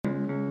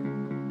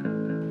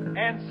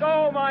And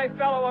so, my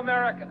fellow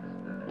Americans,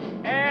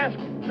 ask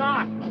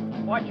not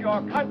what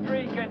your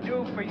country can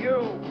do for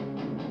you.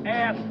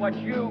 Ask what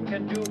you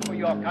can do for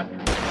your country.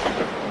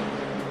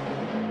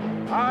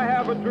 I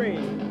have a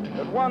dream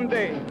that one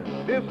day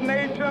this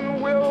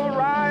nation will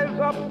rise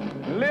up,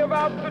 live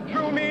out the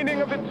true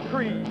meaning of its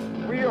creed.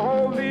 We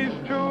hold these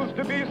truths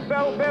to be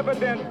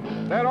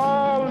self-evident, that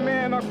all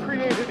men are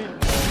created equal.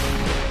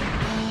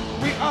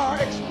 We are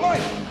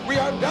exploited. We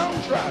are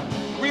downtrodden.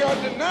 We are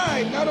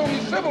denied not only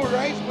civil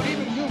rights, but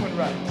even human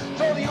rights.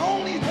 So the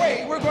only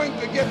way we're going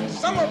to get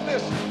some of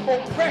this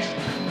oppression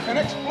and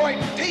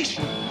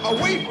exploitation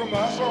away from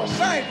us or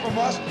aside from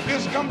us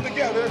is come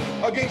together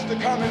against the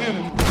common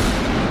enemy.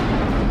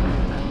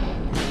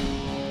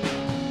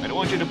 I don't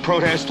want you to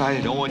protest. I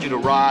don't want you to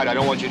riot. I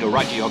don't want you to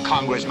write to your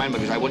congressman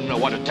because I wouldn't know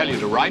what to tell you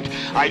to write.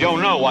 I don't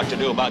know what to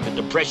do about the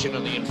depression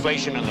and the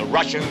inflation and the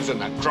Russians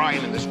and the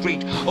crime in the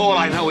street. All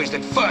I know is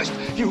that first,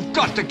 you've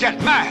got to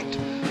get mad.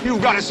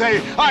 You've got to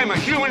say, I'm a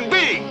human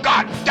being.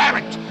 God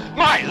damn it.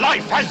 My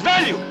life has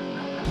value.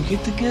 We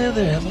get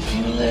together, have a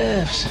few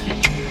laughs.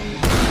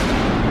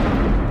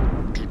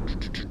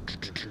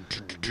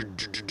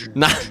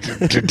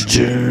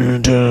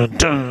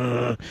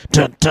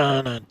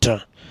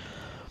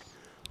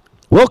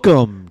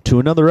 Welcome to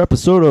another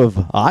episode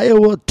of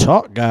Iowa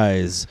Talk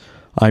Guys.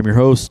 I'm your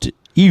host,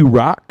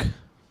 E-Rock.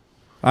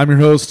 I'm your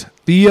host,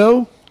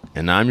 Theo.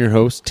 And I'm your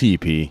host,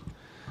 TP.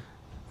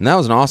 And that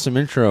was an awesome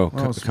intro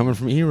coming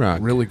from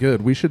E-Rock. Really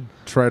good. We should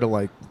try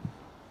to,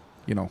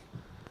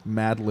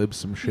 Mad Lib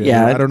some shit.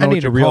 Yeah, I don't know I need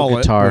what a you real call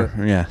guitar.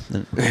 It, yeah.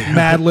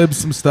 Mad Lib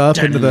some stuff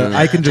into the...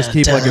 I can just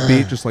keep, a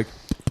beat, just like...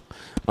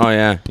 Oh,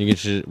 yeah. We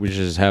should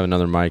just have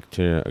another mic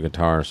to a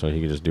guitar so he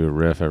could just do a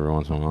riff every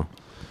once in a while.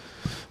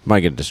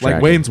 Might get distracted.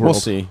 Like Wayne's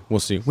World. We'll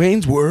see.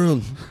 Wayne's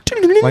World.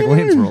 Like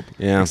Wayne's World.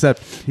 Yeah.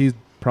 Except he'd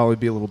probably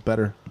be a little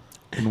better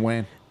than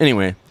Wayne.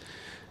 Anyway,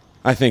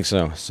 I think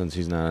so, since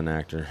he's not an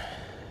actor.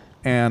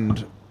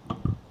 And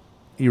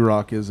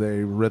E-Rock is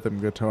a rhythm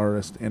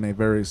guitarist in a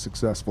very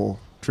successful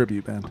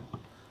tribute band.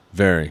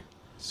 Very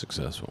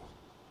successful.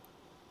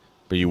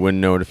 But you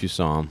wouldn't know it if you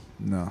saw him.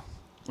 No.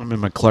 I'm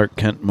in my Clark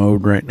Kent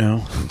mode right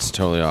now. It's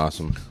totally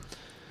awesome.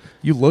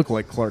 You look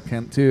like Clark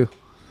Kent, too.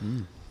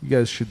 You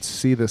guys should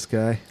see this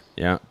guy.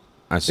 Yeah.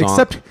 I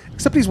saw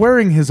Except he's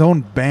wearing his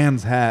own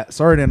band's hat.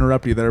 Sorry to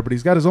interrupt you there, but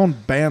he's got his own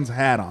band's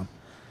hat on.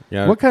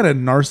 Yeah. What kind of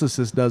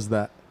narcissist does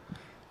that?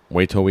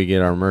 Wait till we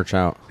get our merch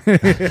out.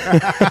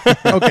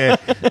 Okay.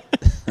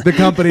 It's the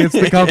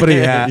company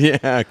hat.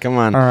 Yeah, come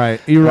on. All right.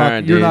 E-Rock,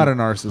 right, you're dude. not a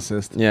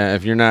narcissist. Yeah,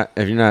 if you're not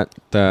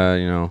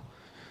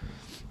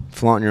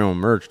flaunting your own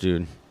merch,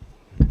 dude.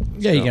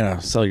 Yeah, you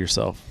gotta sell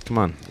yourself. Come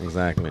on,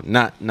 exactly.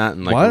 Not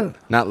in like What?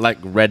 not like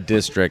Red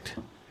District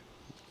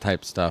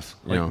type stuff.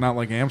 You know. Not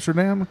like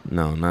Amsterdam?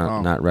 No,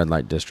 not Red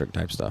Light District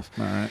type stuff.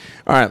 All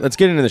right. Let's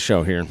get into the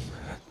show here.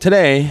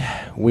 Today,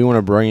 we want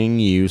to bring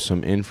you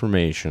some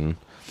information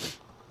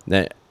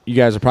that you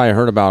guys have probably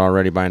heard about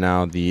already by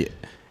now. The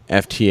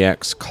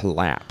FTX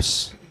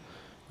Collapse,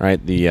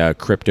 right? The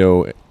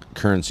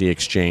cryptocurrency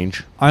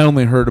exchange. I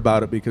only heard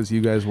about it because you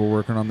guys were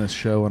working on this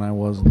show and I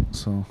wasn't.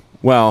 So.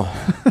 Well,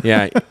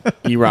 yeah,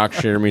 E-Rock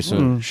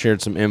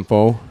shared some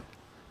info,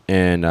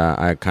 and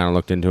I kind of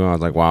looked into it. I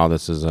was like, wow,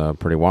 this is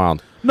pretty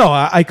wild. No,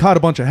 I caught a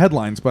bunch of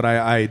headlines, but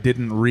I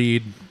didn't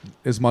read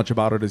as much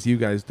about it as you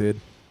guys did.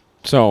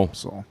 So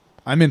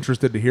I'm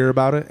interested to hear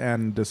about it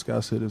and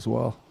discuss it as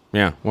well.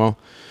 Yeah, well,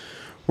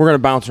 we're going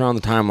to bounce around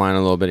the timeline a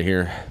little bit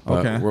here.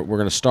 But okay. We're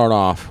going to start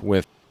off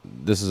with,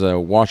 this is a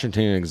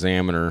Washington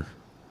Examiner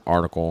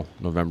article,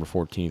 November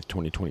 14th,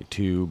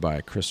 2022,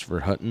 by Christopher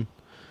Hutton.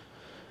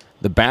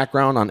 The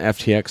background on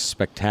FTX's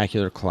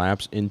spectacular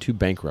collapse into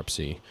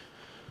bankruptcy.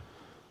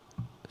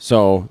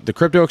 So, the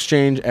crypto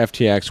exchange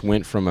FTX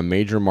went from a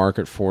major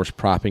market force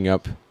propping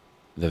up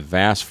the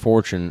vast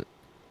fortune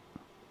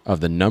of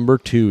the number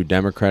 2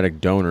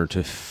 Democratic donor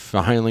to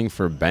filing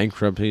for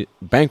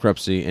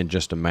bankruptcy in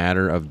just a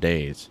matter of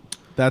days.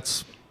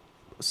 That's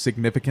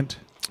significant.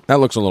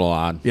 That looks a little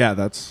odd. Yeah,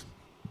 that's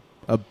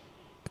a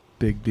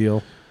big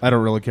deal. I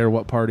don't really care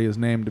what party is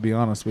named, to be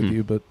honest with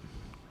you, but...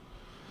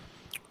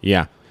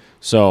 Yeah.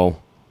 So,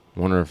 I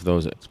wonder if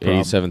those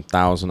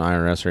 87,000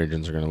 IRS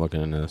agents are going to look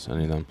into this,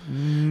 any of them.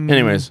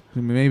 Anyways.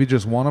 Maybe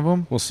just one of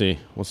them? We'll see.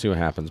 We'll see what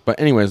happens. But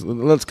anyways,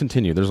 let's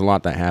continue. There's a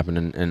lot that happened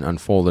and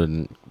unfolded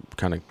and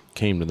kind of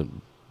came to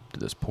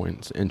this point.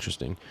 It's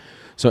interesting.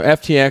 So,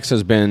 FTX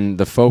has been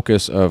the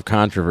focus of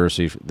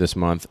controversy this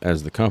month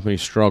as the company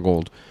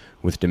struggled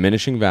with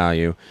diminishing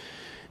value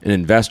and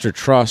investor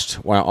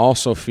trust while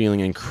also feeling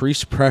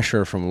increased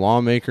pressure from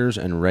lawmakers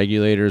and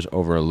regulators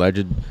over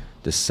alleged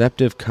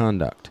deceptive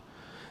conduct.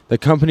 The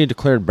company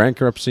declared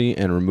bankruptcy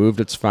and removed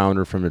its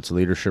founder from its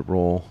leadership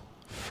role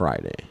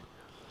Friday.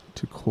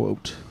 To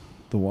quote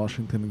the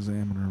Washington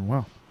Examiner.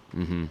 Wow.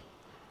 Mm-hmm.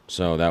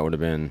 So that would have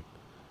been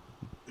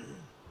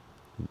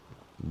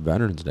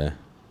Veterans Day,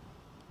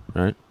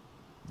 right?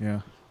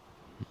 Yeah.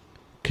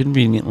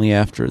 Conveniently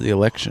after the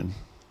election.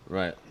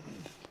 Right.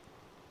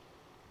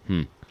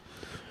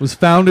 Was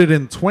founded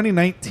in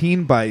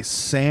 2019 by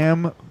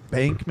Sam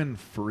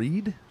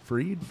Bankman-Fried?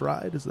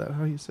 Fried? Is that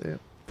how you say it?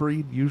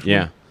 Fried, usually?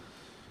 Yeah.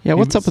 Yeah,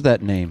 what's up with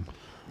that name?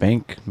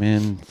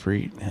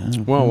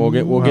 Bankman-Fried. Well,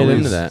 we'll get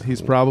into that.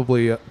 He's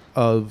probably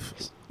of...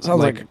 Sounds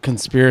like a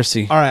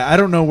conspiracy. All right, I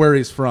don't know where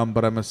he's from,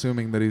 but I'm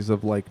assuming that he's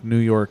of like New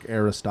York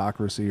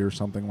aristocracy or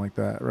something like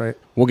that, right?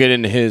 We'll get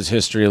into his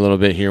history a little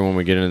bit here when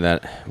we get into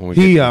that. When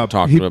we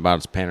talk about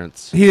his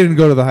parents. He didn't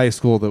go to the high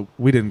school that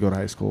we didn't go to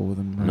high school with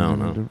him.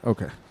 No.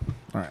 Okay,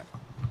 all right.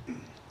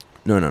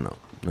 No.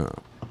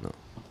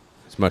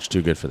 It's much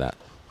too good for that.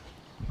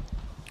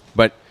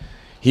 But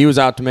he was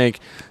out to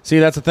make. See,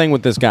 that's the thing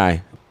with this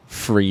guy,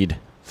 Fried,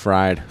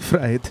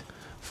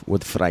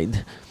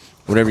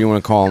 whatever you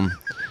want to call him.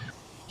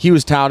 He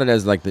was touted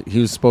as like he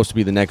was supposed to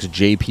be the next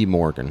J.P.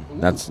 Morgan.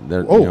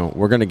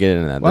 We're gonna get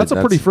into that. Well, that's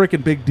a pretty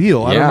freaking big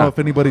deal. I don't know if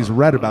anybody's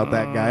read about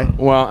that guy.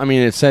 Well, I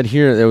mean, it said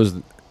here there was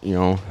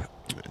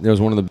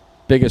one of the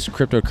biggest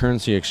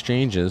cryptocurrency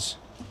exchanges.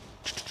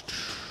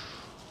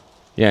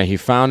 Yeah, he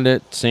found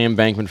it. Sam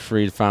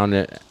Bankman-Fried found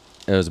it.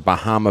 It was a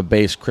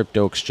Bahama-based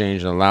crypto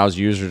exchange that allows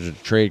users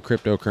to trade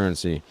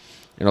cryptocurrency.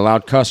 It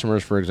allowed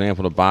customers, for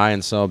example, to buy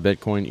and sell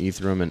Bitcoin,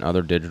 Ethereum, and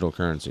other digital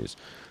currencies.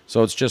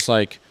 So it's just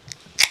like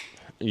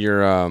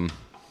your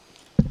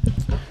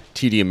TD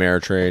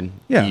Ameritrade,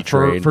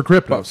 E-Trade. For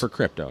cryptos. But for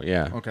crypto,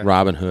 yeah. Okay.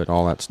 Robinhood,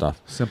 all that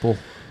stuff. Simple.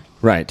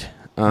 Right.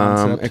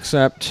 Concept.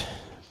 Except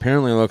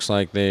apparently it looks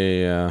like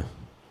they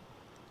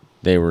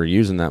were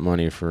using that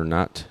money for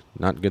not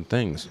good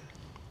things.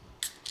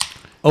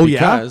 Oh,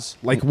 because,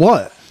 yeah? Like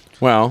what?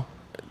 Well,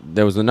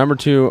 there was the number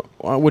 2,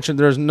 which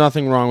there's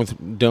nothing wrong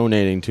with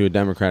donating to a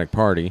Democratic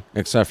Party,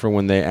 except for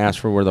when they asked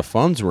for where the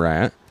funds were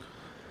at.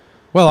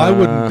 Well, I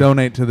wouldn't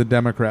donate to the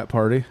Democrat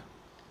Party.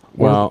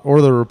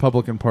 Or the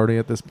Republican Party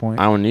at this point.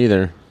 I wouldn't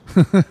either.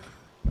 I'm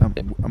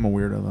a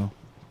weirdo, though.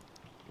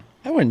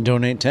 I wouldn't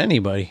donate to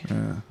anybody.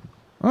 Yeah.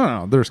 I don't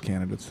know. There's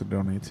candidates to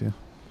donate to.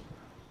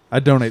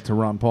 I'd donate to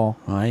Ron Paul.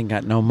 Well, I ain't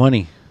got no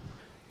money.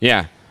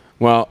 Yeah.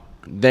 Well,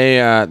 they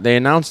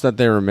announced that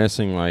they were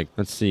missing,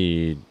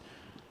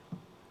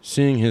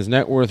 seeing his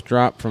net worth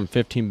drop from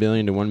 $15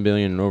 billion to $1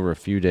 billion in over a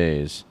few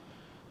days.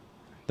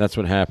 That's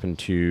what happened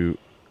to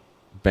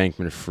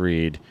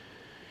Bankman-Fried.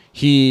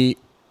 He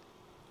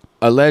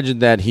alleged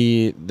that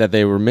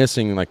they were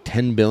missing like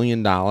 $10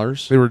 billion.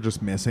 They were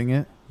just missing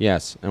it?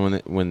 Yes,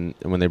 and when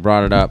they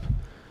brought it up,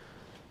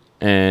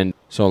 and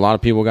so a lot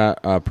of people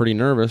got pretty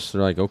nervous.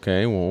 They're like,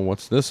 okay, well,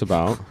 what's this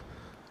about?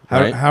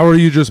 How are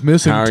you just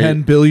missing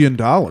 $10 billion?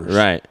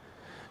 Right.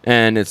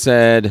 And it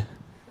said,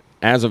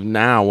 as of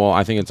now, well,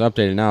 I think it's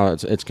updated now,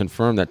 it's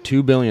confirmed that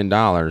 $2 billion,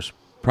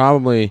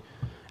 probably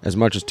as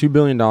much as $2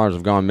 billion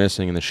have gone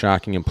missing in the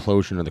shocking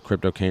implosion of the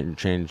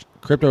cryptocurrency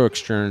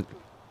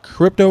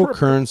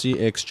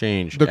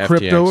exchange. The FTX.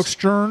 crypto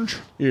exchange?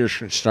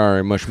 Yes,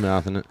 sorry, mush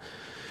mouthing it.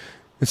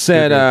 It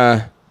said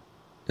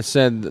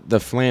the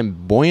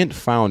flamboyant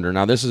founder.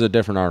 Now this is a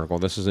different article.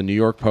 This is a New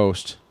York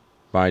Post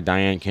by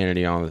Diane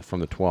Kennedy from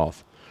the 12th.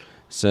 It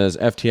says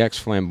FTX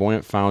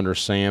flamboyant founder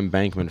Sam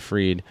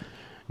Bankman-Fried,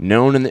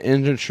 known in the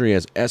industry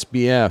as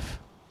SBF,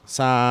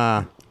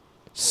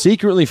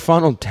 secretly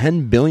funneled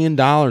 $10 billion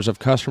of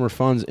customer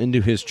funds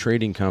into his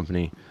trading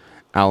company,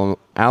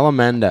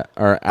 Alameda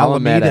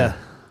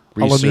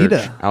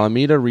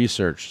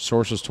Research.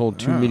 Sources told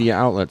two media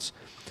outlets.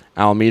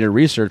 Alameda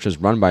Research is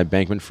run by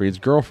Bankman-Fried's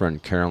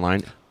girlfriend,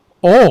 Caroline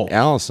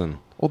Ellison.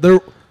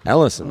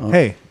 Ellison.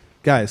 Hey,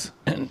 guys,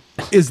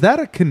 is that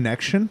a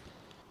connection?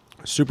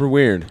 Super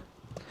weird.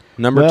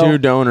 Number 2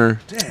 donor.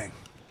 Dang.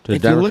 To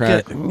if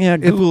Democrat. you look at,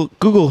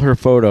 Google her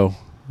photo.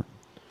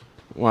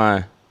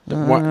 Why?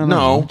 What?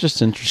 No.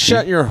 Just interesting.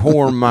 Shut your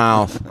whore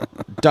mouth.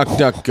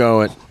 Duck,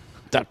 go it.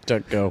 Duck,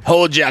 go.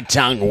 Hold your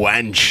tongue,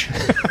 wench.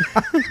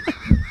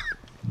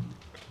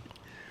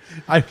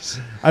 I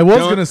was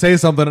going to say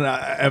something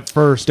at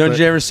first. Don't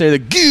you ever say the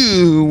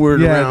goo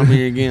word around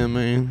me again,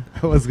 man.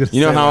 I was going to say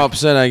You know how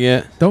upset I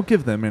get? Don't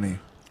give them any.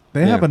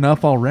 They have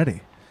enough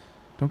already.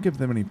 Don't give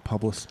them any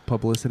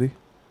publicity.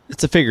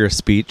 It's a figure of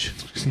speech.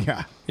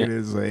 Yeah. It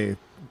is a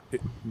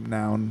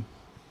noun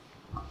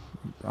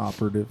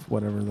operative,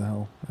 whatever the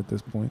hell at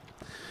this point.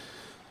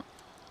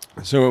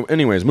 So,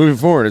 anyways, moving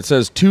forward, it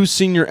says 2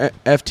 senior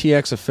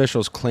FTX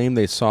officials claim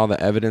they saw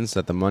the evidence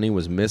that the money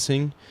was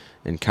missing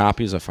in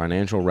copies of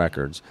financial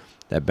records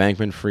that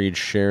Bankman-Fried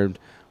shared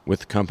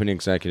with company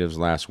executives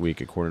last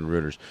week, according to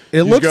Reuters.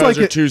 It These looks guys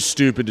like are too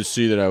stupid to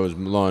see that I was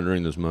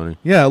laundering this money.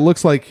 Yeah, it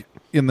looks like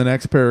in the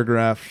next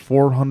paragraph,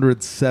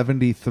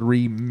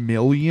 473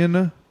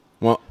 million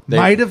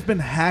might have been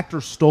hacked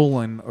or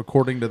stolen,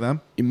 according to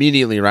them.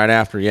 Immediately, right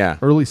after,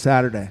 early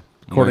Saturday,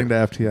 according to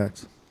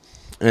FTX.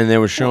 And they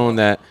were showing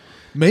that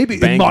maybe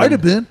it might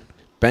have been.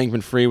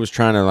 Bankman-Fried was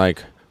trying to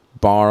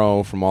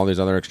borrow from all these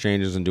other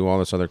exchanges and do all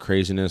this other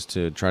craziness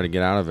to try to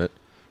get out of it,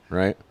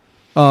 right?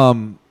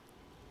 Was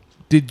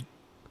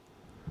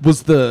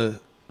the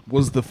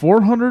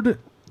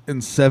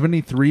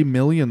 473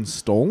 million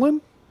stolen?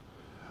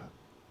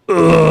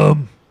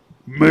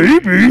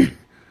 Maybe.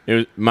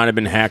 It might have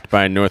been hacked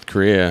by North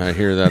Korea. I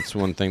hear that's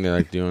one thing they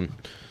like doing.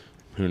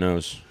 Who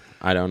knows?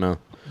 I don't know.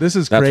 This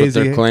is That's crazy.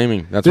 what they're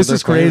claiming. This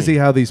is crazy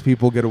how these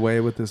people get away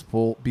with this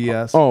full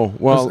BS. Oh,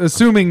 well.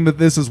 Assuming that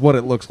this is what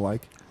it looks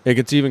like. It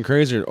gets even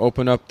crazier.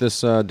 Open up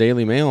this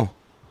Daily Mail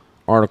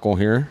article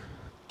here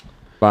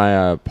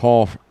by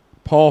Paul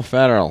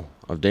Federal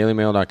of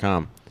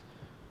DailyMail.com.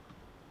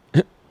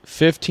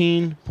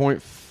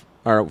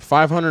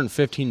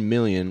 515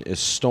 million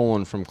is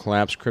stolen from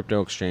collapsed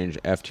crypto exchange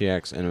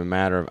FTX in a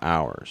matter of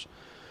hours.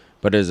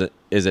 But is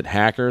it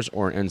hackers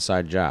or an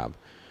inside job?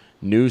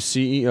 New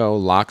CEO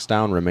locks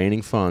down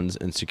remaining funds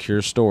and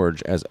secures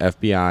storage as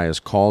FBI is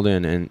called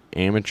in and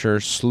amateur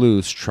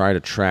sleuths try to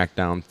track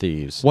down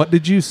thieves. What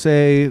did you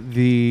say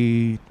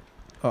the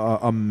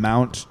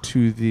amount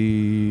to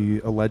the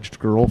alleged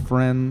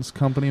girlfriend's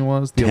company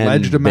was? The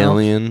alleged amount? $10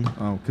 billion.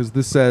 Oh, because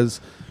this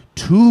says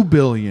 $2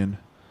 billion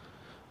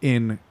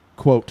in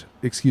quote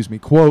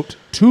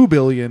 $2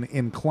 billion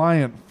in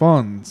client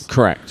funds.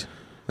 Correct.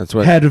 That's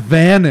what had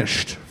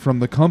vanished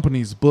from the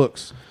company's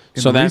books.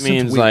 So that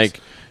means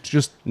like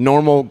just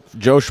normal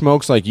Joe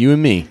Schmokes like you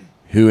and me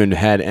who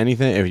had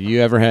anything. If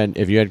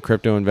you had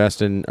crypto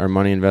invested or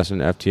money invested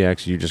in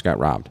FTX, you just got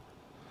robbed.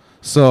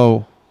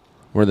 So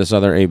where'd this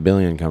other $8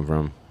 billion come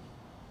from?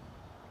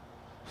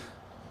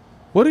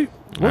 I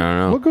don't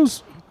know. What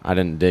goes? I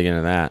didn't dig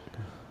into that.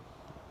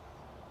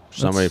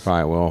 Somebody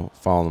probably will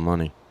follow the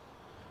money.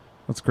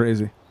 That's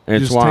crazy. And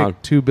it's just wild.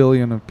 Take $2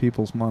 billion of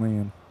people's money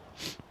and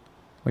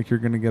like you're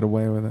going to get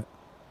away with it.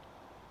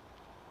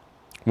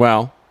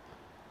 Well,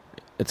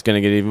 it's going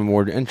to get even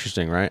more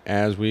interesting, right?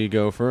 As we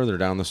go further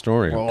down the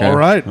story. Okay? All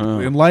right.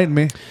 Enlighten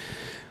me.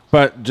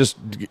 But just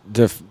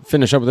to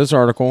finish up with this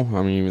article,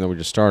 I mean, even though we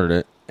just started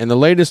it, in the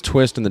latest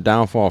twist in the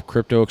downfall of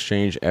crypto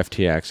exchange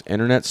FTX,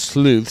 internet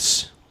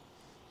sleuths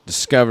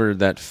discovered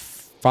that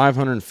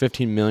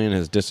 515 million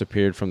has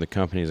disappeared from the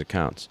company's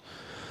accounts.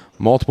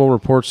 Multiple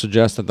reports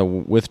suggest that the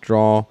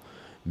withdrawal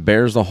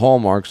bears the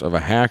hallmarks of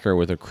a hacker,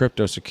 with a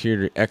crypto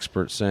security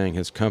expert saying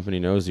his company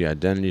knows the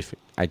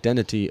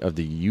identity of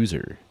the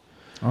user.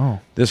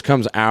 Oh. This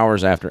comes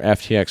hours after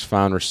FTX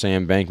founder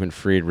Sam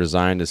Bankman-Fried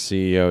resigned as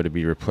CEO to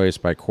be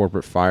replaced by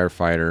corporate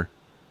firefighter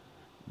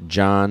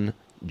John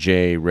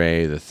J.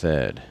 Ray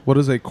III. What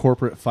is a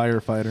corporate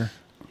firefighter?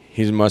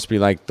 He must be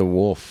like the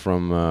wolf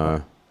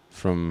from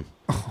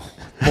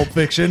Pulp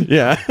Fiction?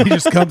 Yeah. He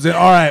just comes in.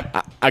 All right.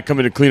 I come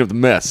in to clean up the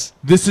mess.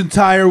 This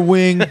entire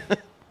wing,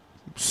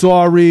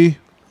 sorry,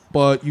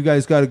 but you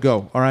guys got to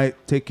go. All right.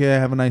 Take care.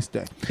 Have a nice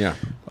day. Yeah.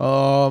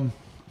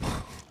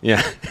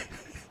 Yeah.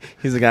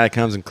 He's the guy that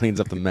comes and cleans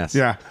up the mess.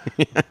 Yeah.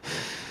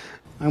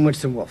 I'm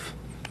Winston Wolfe.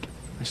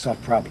 I solve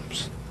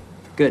problems.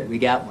 Good, we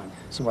got one.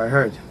 So I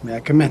heard. May I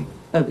come in?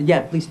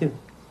 Yeah, please do.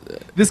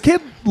 This kid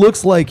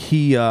looks like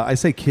I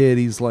say kid,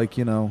 he's like,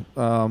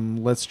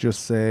 let's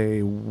just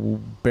say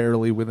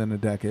barely within a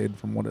decade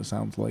from what it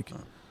sounds like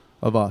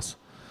of us.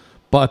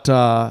 But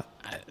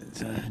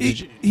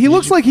he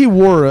looks like he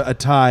wore a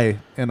tie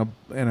and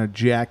a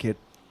jacket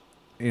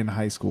in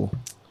high school.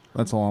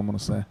 That's all I'm going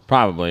to say.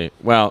 Probably.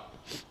 Well,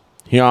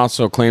 he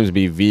also claims to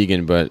be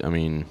vegan, but I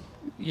mean...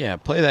 Yeah,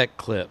 play that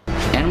clip.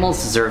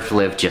 Animals deserve to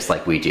live just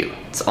like we do.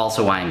 It's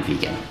also why I'm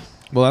vegan.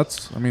 Well,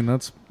 that's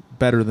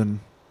better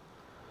than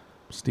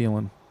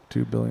stealing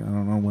 $2 billion. I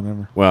don't know,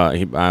 whatever. Well,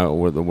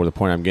 the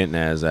point I'm getting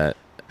at is that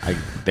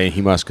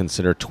he must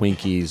consider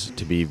Twinkies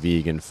to be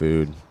vegan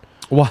food.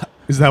 What?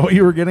 Is that what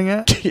you were getting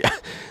at? Yeah.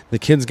 The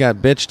kid's got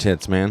bitch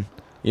tits, man.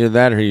 Either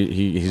that or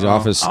he's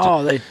off his...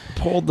 they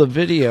pulled the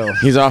video.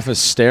 He's off his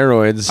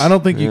steroids. I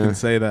don't think you can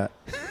say that.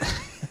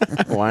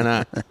 Why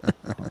not?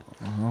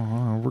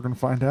 We're going to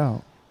find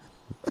out.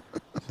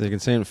 They can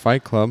say in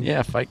Fight Club.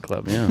 Yeah, Fight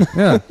Club, yeah.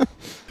 Yeah.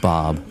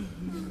 Bob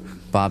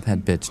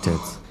had bitch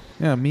tits.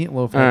 Yeah,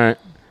 Meatloaf. All right.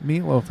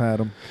 Meatloaf had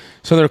them.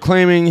 So they're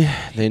claiming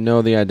they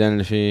know the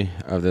identity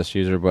of this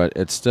user, but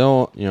it's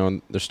still,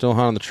 they're still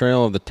hot on the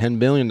trail of the $10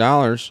 billion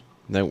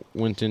that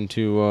went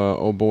into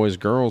old boy's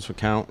girl's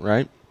account,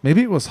 right?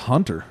 Maybe it was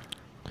Hunter.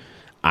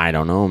 I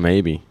don't know.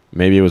 Maybe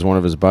it was one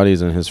of his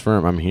buddies in his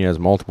firm. I mean, he has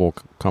multiple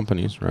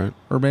companies, right?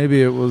 Or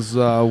maybe it was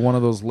one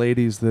of those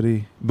ladies that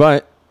he...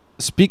 But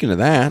speaking of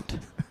that,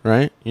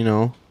 right,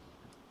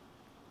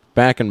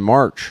 back in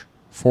March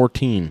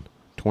 14,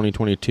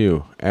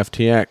 2022,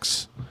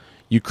 FTX...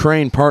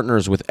 Ukraine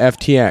partners with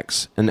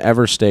FTX and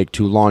Everstake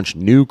to launch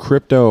new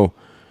crypto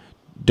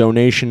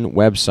donation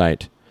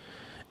website.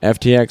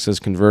 FTX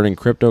is converting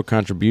crypto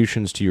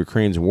contributions to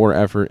Ukraine's war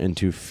effort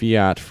into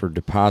fiat for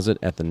deposit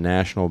at the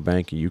National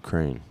Bank of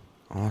Ukraine.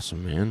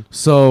 Awesome, man.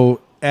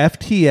 So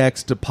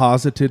FTX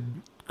deposited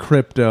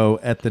crypto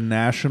at the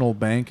National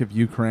Bank of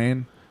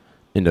Ukraine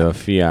into a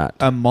fiat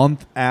a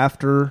month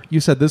after.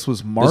 You said this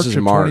was March of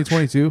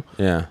 2022?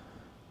 Yeah.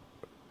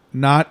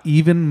 Not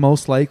even,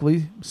 most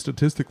likely,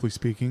 statistically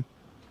speaking,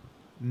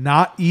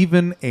 not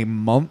even a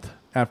month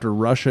after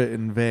Russia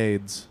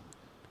invades,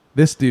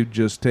 this dude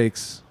just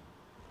takes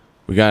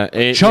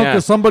a chunk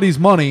of somebody's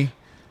money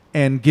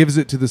and gives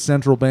it to the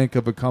central bank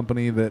of a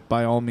company that,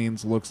 by all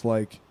means, looks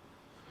like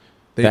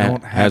they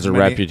don't have has a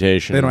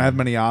reputation. They don't have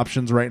many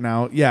options right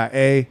now. Yeah,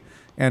 A,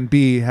 and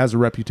B has a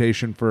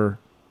reputation for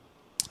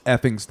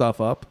effing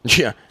stuff up.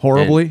 Yeah.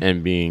 Horribly.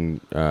 And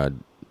being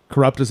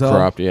corrupt as hell.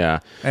 Corrupt, yeah.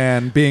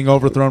 And being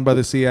overthrown by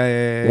the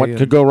CIA. What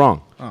could go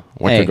wrong? Oh.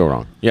 What could go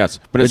wrong? Yes.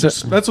 But it's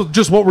just... That's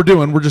just what we're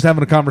doing. We're just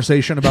having a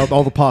conversation about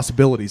all the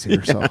possibilities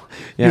here. So,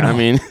 I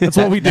mean... That's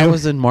what we do. That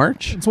was in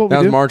March? That's what we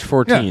That do. was March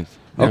 14th.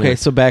 Yeah. Okay,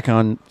 so back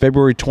on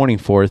February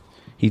 24th,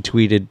 he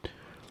tweeted,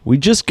 "We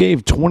just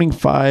gave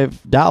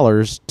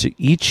 $25 to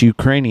each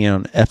Ukrainian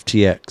on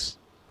FTX."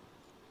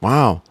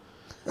 Wow.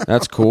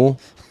 That's cool.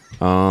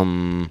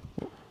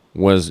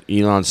 Was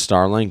Elon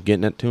Starlink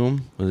getting it to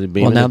him? Was he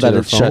beaming now it to that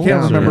their it's shut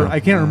phones? down, I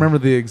can't remember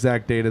the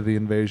exact date of the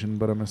invasion,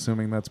 but I'm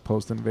assuming that's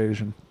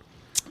post-invasion.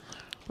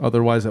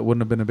 Otherwise, that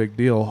wouldn't have been a big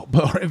deal.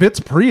 But if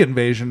it's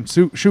pre-invasion,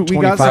 shoot, we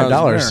got something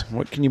 $25. there.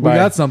 What can you We buy?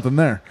 got something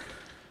there.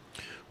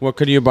 What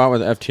could you have bought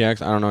with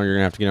FTX? I don't know. You're going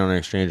to have to get on an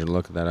exchange and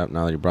look that up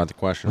now that you brought the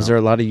question Was up. there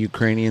a lot of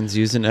Ukrainians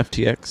using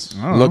FTX?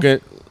 I don't know.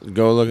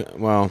 Go look at,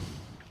 well...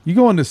 You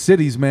go into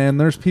cities, man,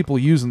 there's people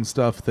using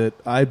stuff that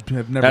I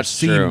have never That's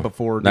seen true.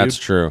 before, dude. That's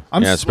true.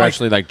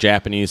 Especially like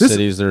Japanese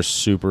cities. They're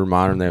super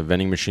modern. They have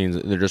vending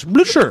machines. They're just...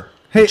 Sure.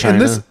 Hey,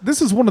 China. and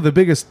this is one of the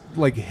biggest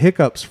like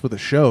hiccups for the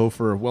show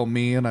for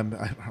me, and I'm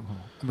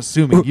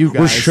assuming you guys.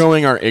 We're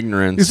showing our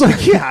ignorance. It's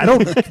like, yeah, I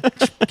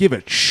don't give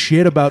a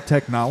shit about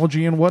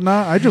technology and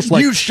whatnot. I just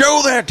like you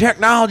show that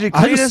technology,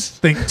 I Cletus.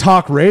 just think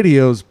talk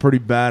radio is pretty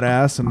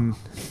badass, and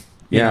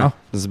you know.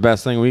 This is the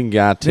best thing we can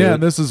got to. Yeah,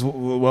 this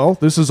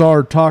is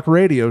our talk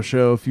radio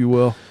show, if you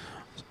will,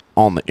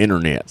 on the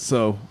internet.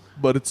 So,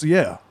 but it's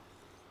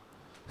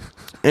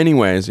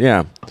Anyways,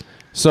 yeah.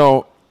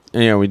 So,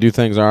 we do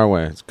things our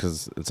way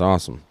because it's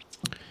awesome.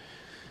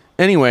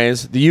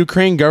 Anyways, the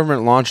Ukraine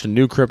government launched a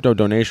new crypto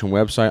donation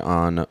website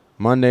on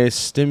Monday,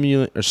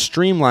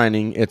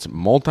 streamlining its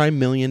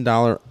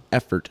multi-million-dollar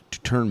effort to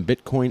turn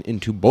Bitcoin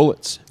into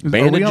bullets,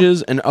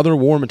 bandages, and other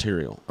war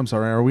material. I'm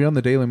sorry, are we on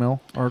the Daily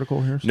Mail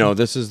article here? No,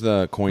 this is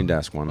the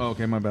CoinDesk one. Oh,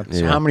 okay, my bad.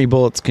 So how many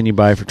bullets can you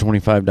buy for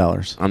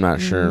 $25? I'm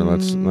not sure. Let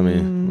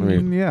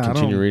me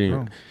continue reading it.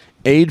 know.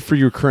 Aid for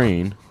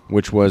Ukraine,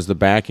 which was the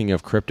backing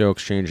of crypto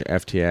exchange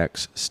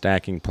FTX,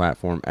 stacking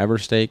platform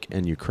Everstake,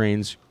 and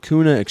Ukraine's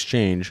Kuna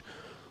exchange,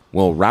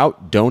 will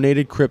route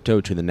donated crypto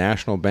to the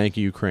National Bank of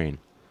Ukraine.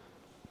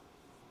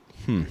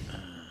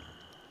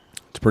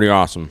 It's pretty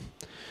awesome.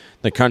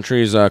 The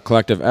country's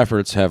collective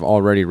efforts have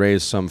already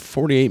raised some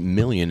 $48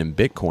 million in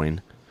Bitcoin,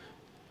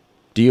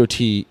 DOT,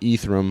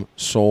 Ethereum,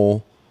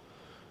 Sol,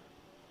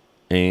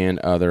 and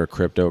other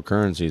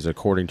cryptocurrencies,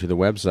 according to the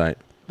website.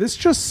 This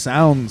just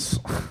sounds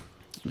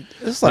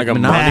This is like a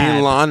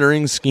money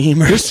laundering scheme.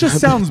 This just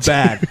sounds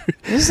bad.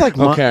 This is like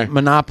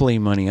Monopoly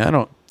money. I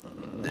don't.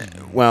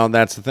 Well,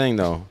 that's the thing,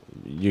 though.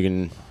 You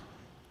can.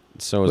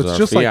 So is It's our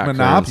just fiat like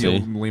monopoly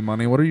currency.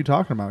 money. What are you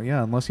talking about?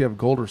 Yeah, unless you have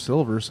gold or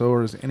silver, so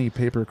is any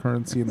paper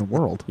currency in the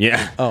world.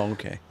 Yeah. Oh,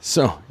 okay.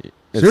 So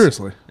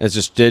Seriously, it's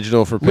just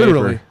digital for paper.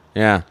 Literally.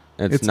 Yeah,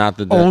 it's not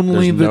the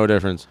only there's no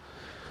difference.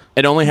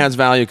 It only has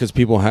value because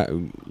people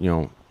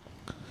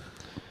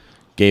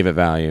gave it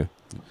value.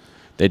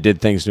 They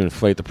did things to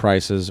inflate the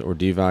prices or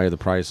devalue the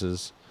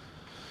prices.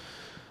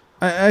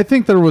 I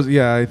think there was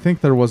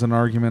an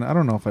argument. I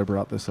don't know if I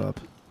brought this up,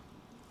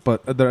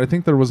 but I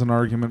think there was an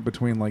argument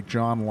between like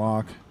John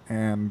Locke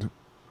and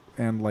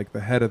like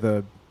the head of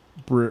the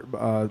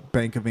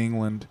Bank of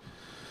England,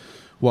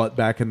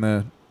 back in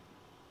the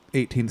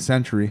 18th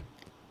century,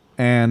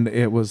 and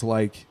it was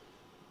like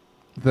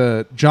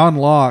the John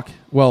Locke.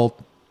 Well,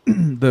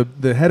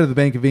 the head of the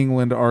Bank of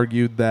England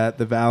argued that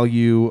the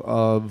value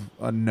of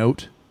a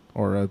note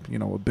or a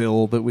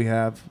bill that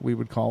we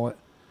would call it,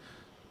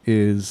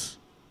 is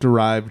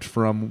derived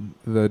from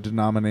the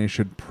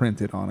denomination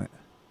printed on it.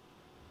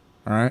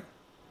 All right.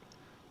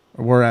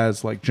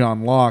 Whereas, like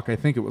John Locke, I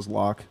think it was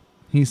Locke,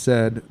 he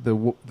said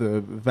the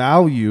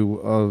value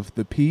of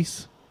the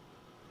piece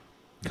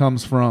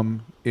comes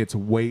from its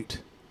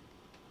weight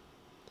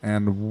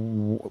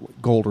and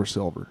gold or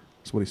silver.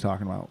 That's what he's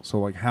talking about. So,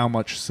 like how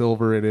much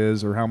silver it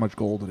is or how much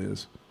gold it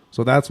is.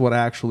 So that's what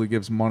actually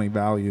gives money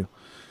value.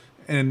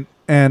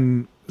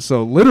 And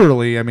so,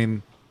 literally, I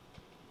mean,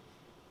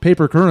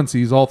 paper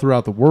currencies all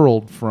throughout the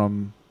world,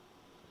 from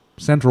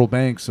central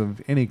banks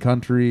of any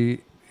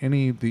country,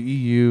 the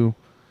EU,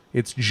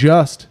 it's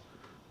just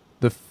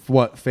the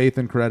faith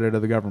and credit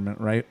of the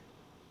government, right?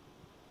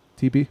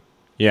 TP?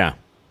 Yeah.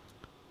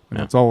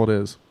 That's all it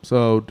is.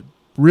 So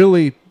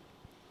really,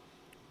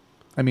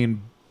 I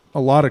mean,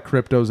 a lot of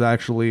cryptos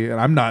actually, and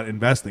I'm not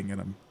investing in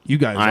them. You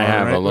guys I are,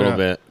 have right? a little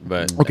bit,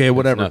 but okay,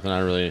 whatever. It's nothing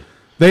I really.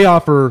 They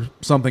offer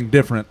something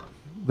different.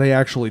 They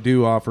actually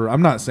do offer.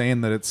 I'm not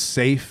saying that it's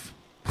safe.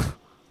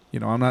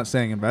 I'm not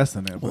saying invest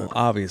in it. Well,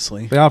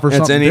 obviously, they offer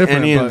something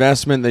different. Any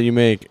investment that you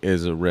make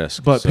is a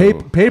risk. But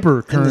so.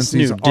 paper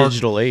currencies,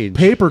 digital age,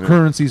 paper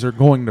currencies are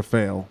going to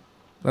fail.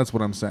 That's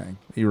what I'm saying.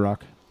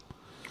 E-Rock.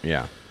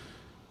 Yeah,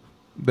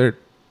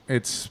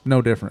 it's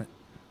no different.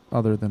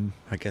 Other than,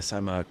 I guess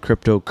I'm a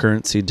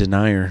cryptocurrency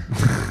denier.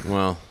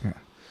 Well,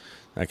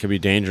 that could be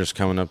dangerous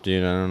coming up,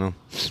 dude. I don't know.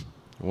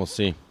 We'll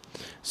see.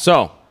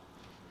 So,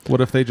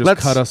 what if they just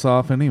cut us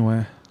off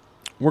anyway?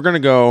 we're gonna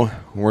go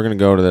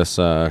to this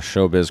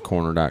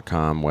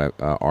showbizcorner.com web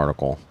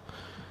article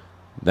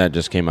that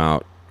just came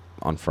out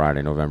on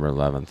Friday, November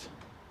 11th,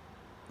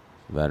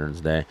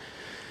 Veterans Day,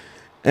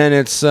 and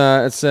it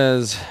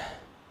says,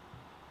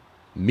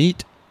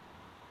 meet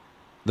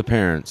the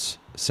parents.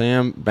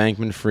 Sam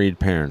Bankman-Fried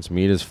parents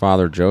meet his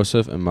father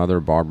Joseph and mother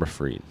Barbara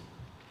Fried.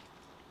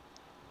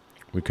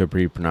 We could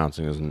be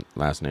pronouncing his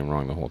last name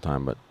wrong the whole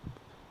time, but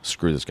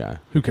screw this guy.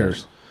 Who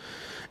cares?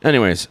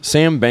 Anyways,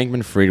 Sam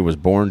Bankman-Fried was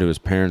born to his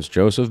parents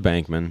Joseph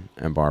Bankman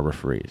and Barbara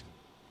Fried.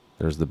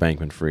 There's the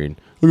Bankman-Fried.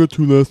 I got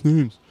 2 last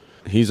names.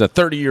 He's a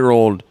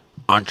 30-year-old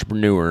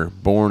entrepreneur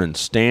born in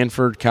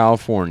Stanford,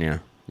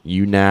 California,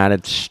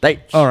 United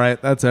States. All right,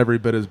 that's every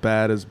bit as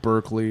bad as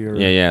Berkeley. Or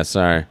Yeah,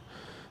 sorry.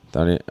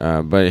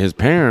 But his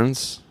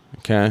parents,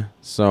 okay,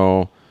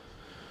 so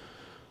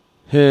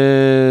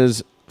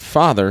his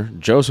father,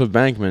 Joseph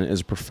Bankman,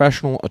 is a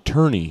professional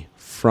attorney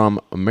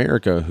from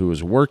America who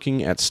is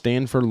working at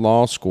Stanford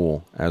Law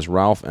School as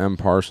Ralph M.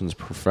 Parsons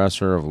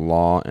Professor of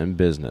Law and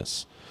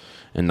Business.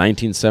 In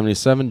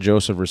 1977,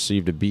 Joseph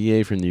received a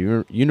BA from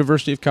the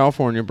University of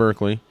California,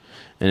 Berkeley,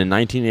 and in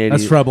 1980,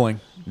 That's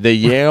troubling. The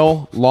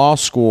Yale Law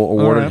School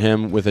awarded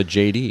him with a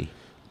JD.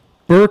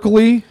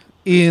 Berkeley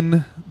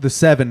in the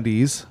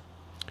 70s.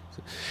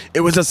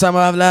 It was a summer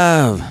of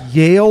love.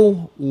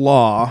 Yale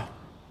Law.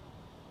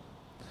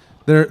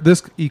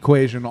 This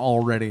equation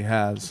already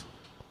has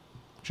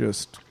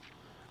just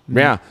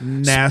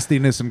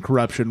nastiness and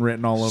corruption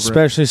written all over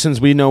Especially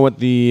since we know what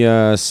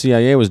the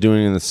CIA was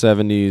doing in the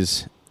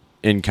 70s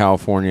in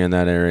California in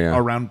that area.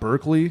 Around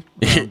Berkeley?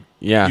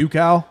 Yeah.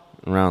 UCal?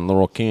 Around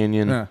Laurel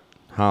Canyon,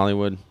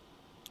 Hollywood.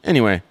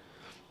 Anyway,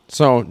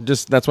 so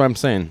just that's what I'm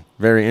saying.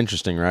 Very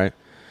interesting, right?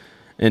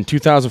 In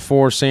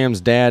 2004, Sam's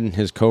dad and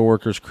his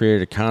coworkers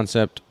created a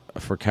concept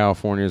for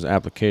California's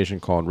application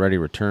called Ready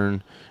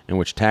Return, in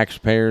which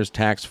taxpayers'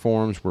 tax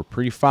forms were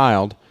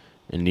pre-filed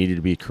and needed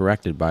to be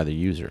corrected by the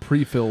user.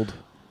 Pre-filled,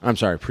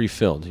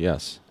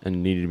 yes,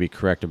 and needed to be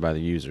corrected by the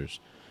users.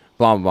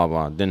 Blah, blah, blah,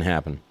 blah. Didn't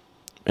happen.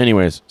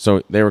 Anyways,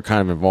 so they were kind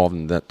of involved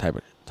in that type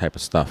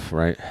of stuff,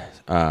 right?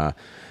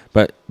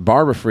 But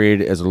Barbara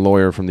Fried is a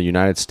lawyer from the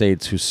United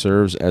States who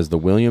serves as the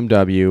William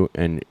W.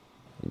 and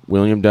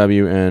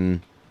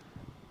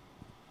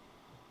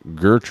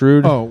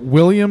Gertrude. Oh,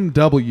 William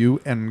W.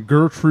 and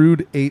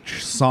Gertrude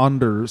H.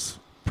 Saunders,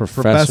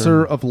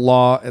 professor of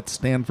law at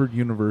Stanford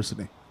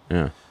University.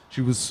 Yeah.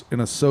 She was an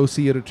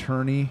associate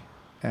attorney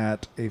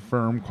at a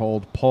firm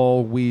called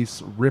Paul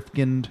Weiss,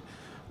 Rifkind,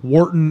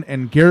 Wharton,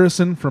 and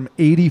Garrison from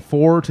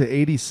 84 to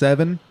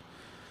 87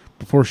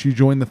 before she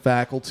joined the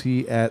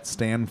faculty at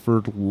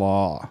Stanford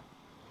Law.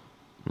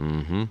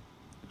 Mm-hmm.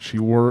 She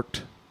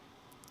worked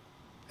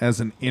as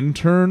an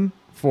intern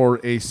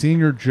for a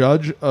senior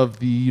judge of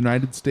the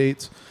United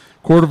States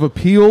Court of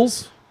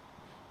Appeals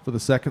for the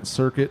Second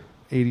Circuit,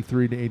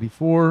 83 to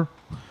 84.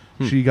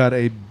 She got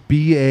a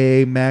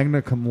B.A.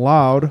 magna cum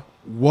laude.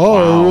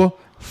 Whoa. Wow.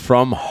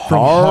 From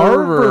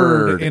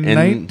Harvard in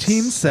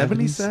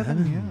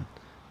 1977.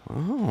 Yeah.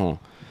 Oh.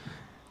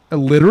 A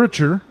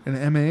literature, an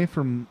M.A.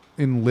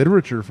 in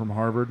literature from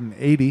Harvard in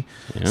 80.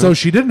 Yeah. So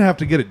she didn't have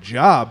to get a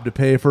job to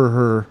pay for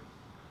her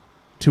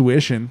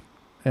tuition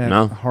at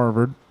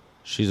Harvard.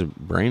 She's a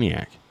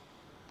brainiac.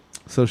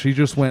 So she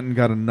just went and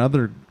got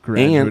another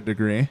graduate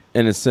degree.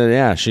 And it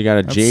said, she got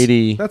a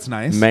JD. That's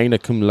nice. Magna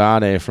cum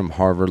laude from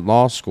Harvard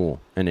Law School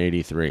in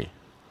 83.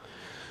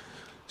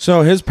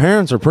 So his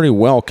parents are pretty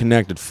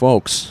well-connected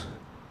folks.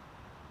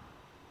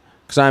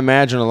 Because I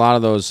imagine a lot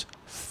of those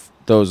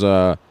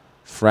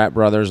frat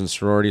brothers and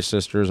sorority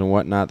sisters and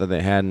whatnot that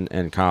they had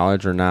in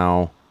college are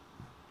now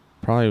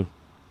probably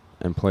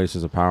in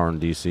places of power in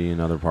D.C.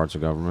 and other parts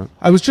of government.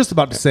 I was just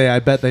about to say, I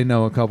bet they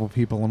know a couple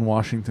people in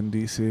Washington,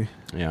 D.C.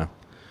 Yeah.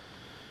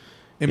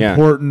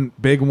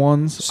 Important, big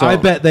ones. So, I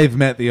bet they've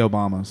met the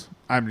Obamas.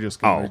 I'm just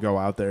going to go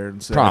out there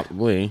and say.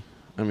 Probably.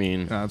 I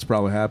mean. It's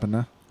probably happened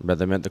now. I bet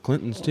they met the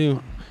Clintons,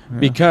 too. Yeah.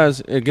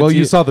 Because it gets... Well,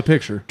 you saw the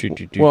picture.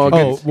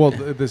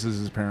 This is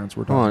his parents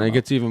we're talking about. It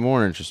gets even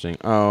more interesting.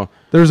 Oh.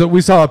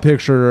 We saw a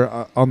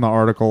picture on the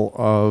article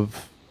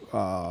of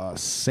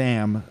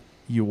Sam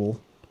Ewell.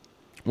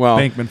 Well,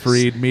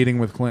 Bankman-Fried meeting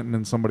with Clinton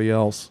and somebody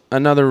else.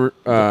 Another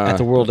at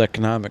the World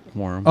Economic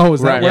Forum. Oh, is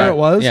that where it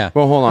was? Yeah.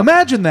 Well, hold on.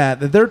 Imagine that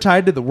they're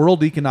tied to the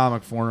World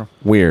Economic Forum.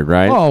 Weird,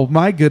 right? Oh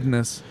my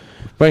goodness.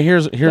 But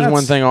here's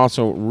one thing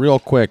also real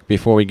quick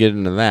before we get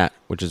into that,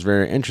 which is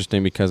very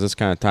interesting because this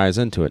kind of ties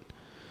into it.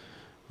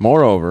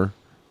 Moreover,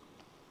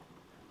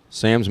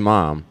 Sam's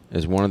mom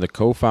is one of the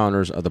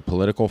co-founders of the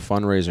political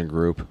fundraising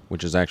group,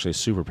 which is actually a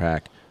super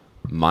PAC,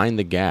 Mind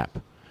the Gap,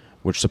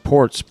 which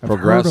supports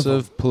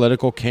progressive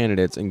political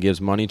candidates and gives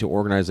money to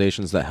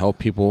organizations that help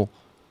people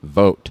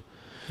vote.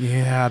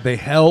 Yeah, they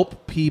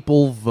help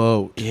people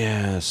vote.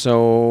 Yeah,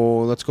 so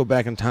let's go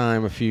back in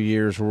time a few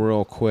years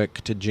real quick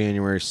to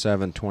January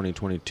 7,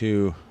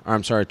 2022.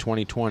 I'm sorry,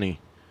 2020. It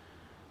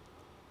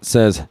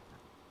says,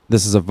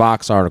 this is a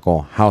Vox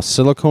article, How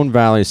Silicon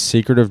Valley's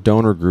Secretive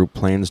Donor Group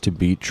Plans to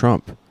Beat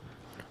Trump.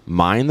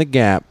 Mind the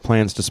Gap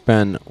plans to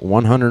spend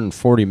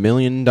 $140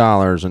 million in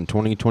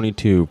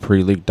 2022,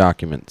 pre-leaked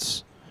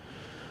documents.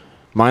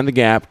 Mind the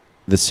Gap,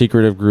 the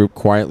secretive group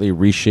quietly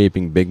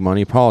reshaping big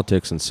money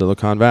politics in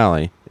Silicon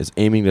Valley, is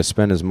aiming to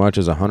spend as much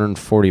as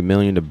 $140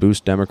 million to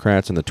boost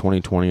Democrats in the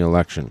 2020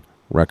 election.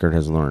 Recode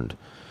has learned.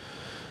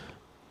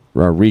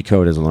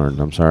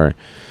 I'm sorry.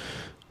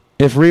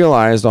 If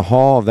realized, a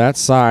haul of that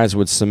size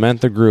would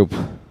cement the group,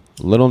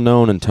 little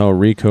known until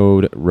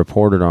Recode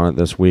reported on it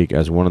this week,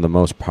 as one of the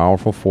most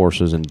powerful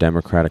forces in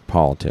Democratic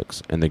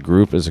politics, and the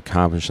group is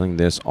accomplishing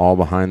this all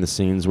behind the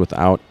scenes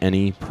without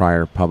any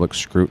prior public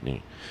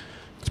scrutiny.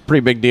 It's a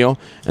pretty big deal.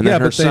 And yeah,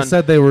 then but they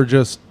said they were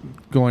just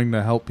going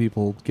to help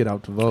people get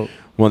out to vote.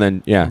 Well,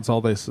 then, yeah. That's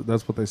what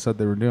they said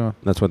they were doing.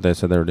 That's what they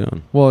said they were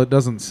doing. Well, it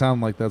doesn't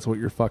sound like that's what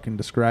you're fucking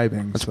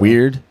describing. That's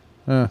weird.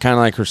 Kind of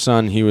like her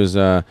son. He was,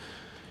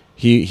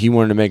 he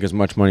wanted to make as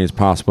much money as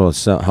possible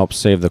to help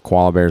save the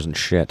koala bears and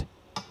shit.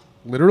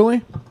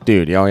 Literally?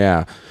 Dude, oh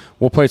yeah.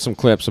 We'll play some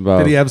clips about...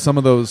 Did he have some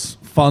of those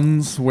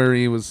funds where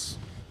he was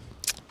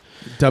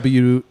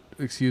WWF?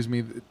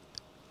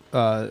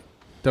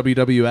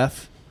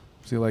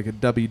 Is he like a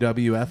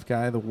WWF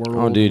guy, the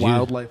World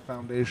Wildlife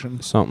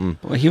Foundation? Something.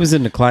 Well, he was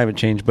into climate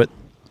change, but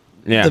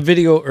the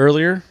video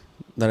earlier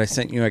that I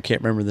sent you, I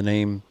can't remember the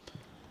name.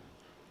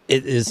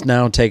 It is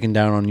now taken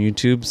down on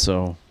YouTube,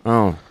 so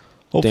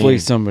hopefully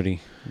somebody.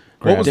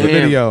 What was the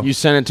video? You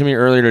sent it to me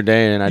earlier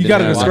today, and I didn't. You got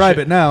to describe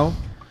it now.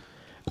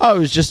 Oh, it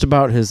was just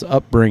about his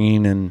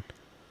upbringing and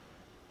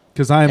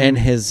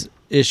his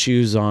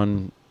issues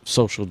on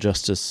social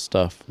justice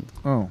stuff.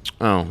 Who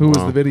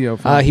was the video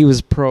for? He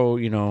was pro,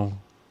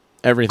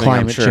 everything.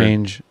 Climate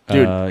change.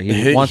 Dude,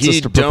 he wants us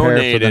to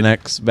prepare for the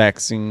next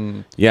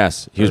vaccine.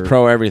 Yes, he was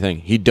pro everything.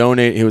 He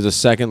was the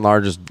second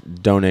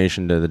largest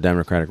donation to the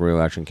Democratic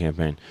re-election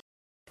campaign.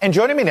 And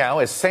joining me now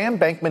is Sam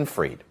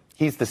Bankman-Fried.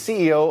 He's the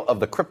CEO of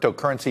the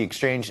cryptocurrency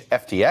exchange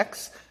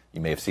FTX. You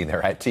may have seen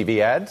their TV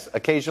ads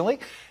occasionally,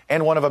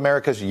 and one of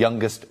America's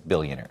youngest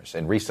billionaires.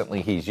 And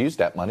recently, he's used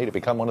that money to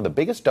become one of the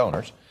biggest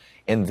donors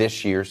in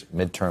this year's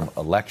midterm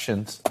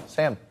elections.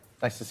 Sam,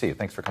 nice to see you.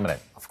 Thanks for coming in.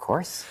 Of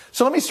course.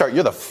 So let me start.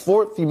 You're the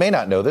fourth, you may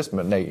not know this,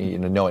 but you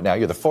know it now.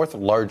 You're the fourth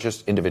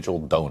largest individual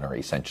donor,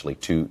 essentially,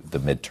 to the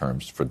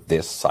midterms for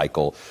this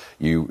cycle.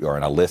 You are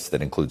on a list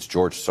that includes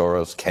George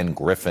Soros, Ken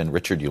Griffin,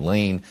 Richard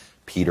Uihlein,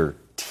 Peter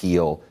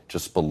Thiel,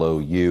 just below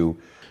you.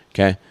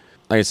 Okay.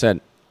 Like I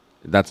said,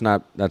 that's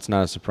not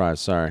a surprise.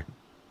 Sorry.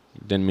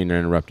 Didn't mean to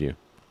interrupt you.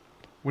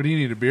 What do you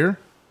need, a beer?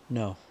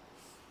 No.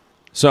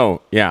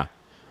 So, yeah.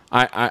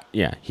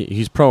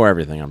 He's pro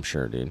everything, I'm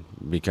sure, dude,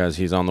 because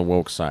he's on the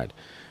woke side.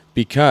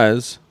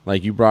 Because,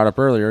 like you brought up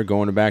earlier,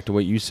 going back to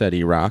what you said,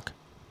 E-Rock,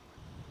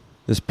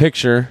 this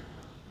picture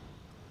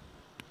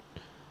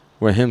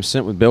with him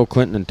sent with Bill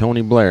Clinton and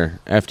Tony Blair,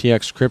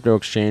 FTX crypto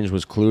exchange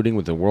was colluding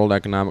with the World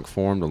Economic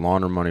Forum to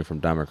launder money from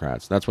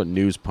Democrats. That's what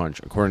News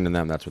Punch, according to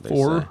them, that's what they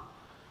say.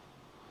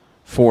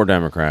 4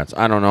 Democrats.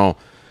 I don't know.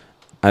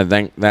 I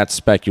think that's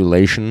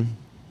speculation.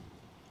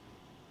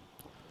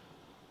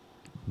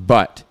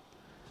 But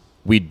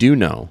we do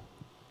know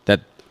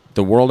that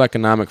the World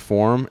Economic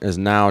Forum is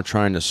now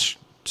trying to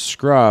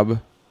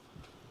scrub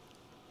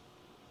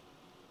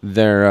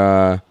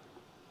their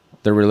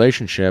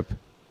relationship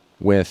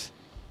with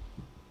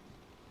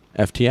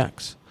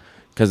FTX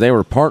because they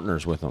were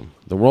partners with them.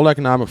 The World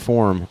Economic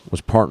Forum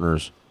was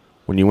partners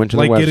when you went to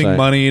the website. Like getting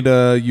money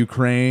to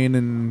Ukraine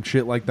and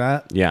shit like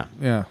that? Yeah.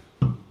 Yeah.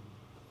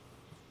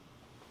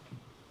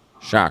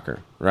 Shocker,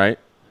 right?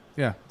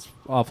 Yeah, it's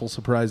awful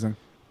surprising.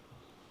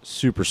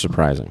 Super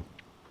surprising.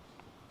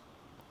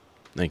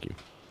 Thank you.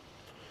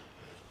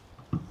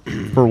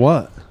 For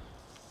what?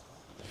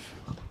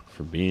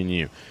 For being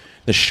you.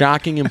 The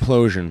shocking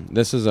implosion.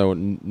 This is a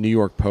New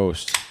York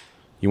Post.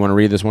 You want to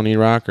read this one,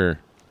 E-Rock, or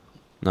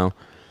no?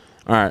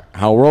 All right.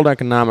 How World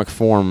Economic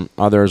Forum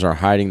others are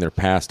hiding their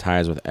past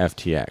ties with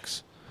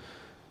FTX.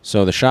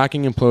 So the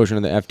shocking implosion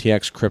of the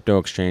FTX crypto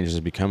exchange has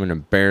become an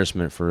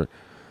embarrassment for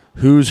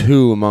who's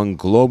who among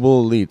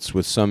global elites,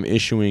 with some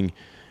issuing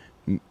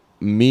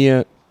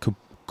mea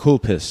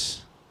culpas.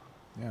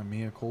 Yeah,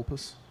 mea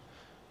culpas.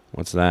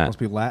 What's that? Must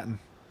be Latin.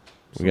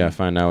 We got to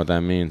find out what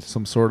that means.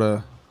 Some sort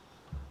of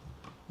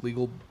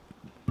legal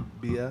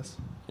BS.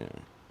 Yeah.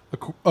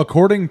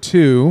 According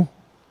to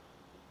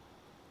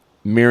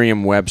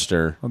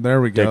Merriam-Webster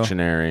there we go.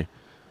 Dictionary,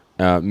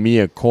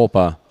 mea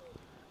culpa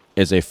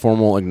is a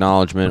formal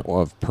acknowledgement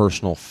of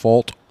personal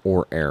fault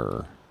or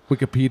error.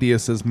 Wikipedia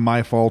says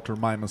my fault or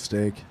my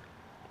mistake.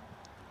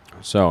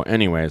 So,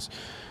 anyways,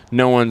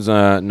 no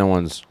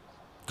one's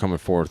coming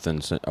forth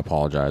and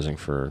apologizing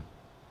for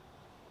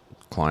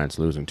clients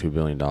losing $2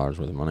 billion worth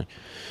of money.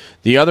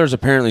 The others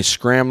apparently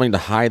scrambling to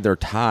hide their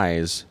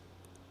ties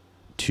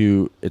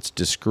to its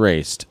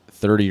disgraced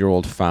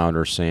 30-year-old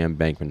founder, Sam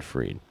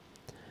Bankman-Fried.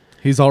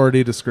 He's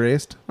already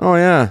disgraced? Oh,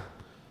 yeah.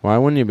 Why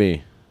wouldn't you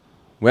be?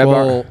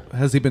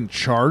 Has he been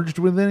charged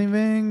with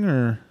anything,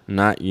 or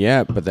not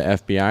yet? But the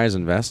FBI is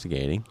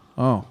investigating.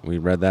 Oh, we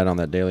read that on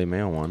that Daily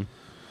Mail one.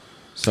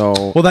 So,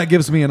 well, that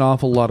gives me an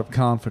awful lot of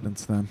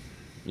confidence then.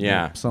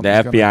 Yeah, the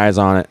something's FBI's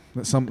on it.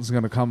 That something's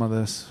going to come of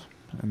this,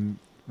 and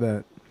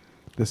that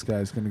this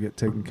guy's going to get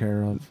taken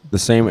care of. The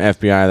same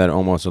FBI that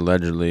almost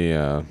allegedly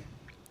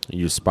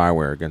used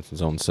spyware against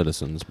its own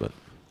citizens, but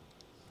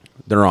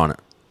they're on it.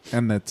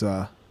 And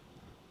that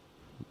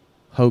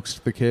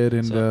hoaxed the kid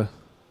into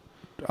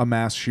a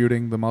mass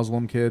shooting, the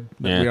Muslim kid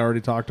that we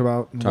already talked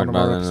about in one of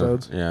our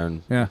episodes.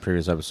 In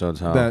previous episodes.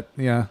 How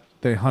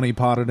they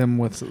honeypotted him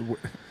with.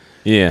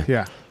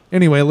 Yeah.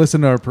 Anyway,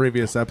 listen to our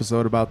previous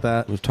episode about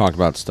that. We've talked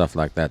about stuff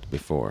like that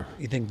before.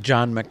 You think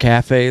John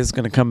McAfee is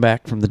going to come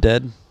back from the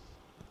dead?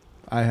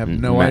 I have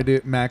no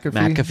idea.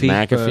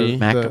 McAfee.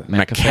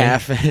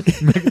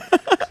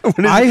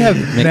 McAfee. I have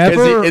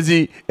never.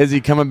 Is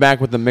he coming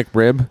back with the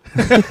McRib?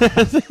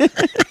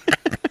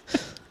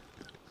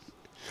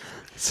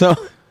 So,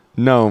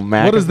 no,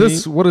 McAfee. What is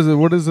this? What is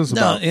this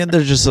about? No, and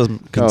there's just some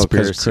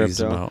conspiracies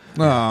about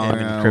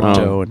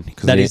crypto and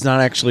that he's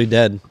not actually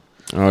dead.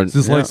 Oh, is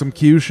this like some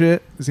Q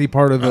shit? Is he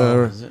part of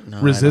the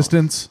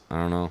resistance? I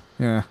don't know.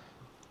 Yeah.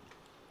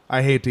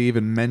 I hate to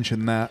even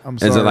mention that. I'm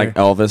sorry. Is it like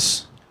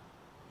Elvis?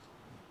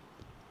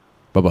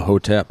 Bubba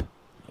Hotep?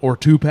 Or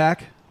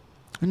Tupac?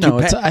 No,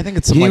 I think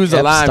it's some he like was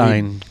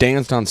Epstein. alive. He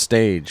danced on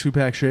stage.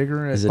 Tupac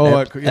Shaker? Is it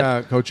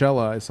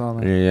Coachella. I saw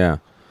that. Yeah.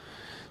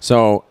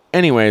 So,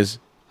 anyways,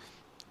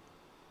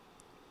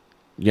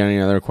 you got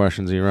any other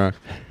questions, E-Rock?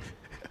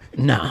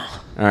 No.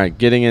 All right,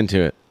 getting into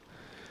it.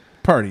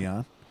 Party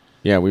on.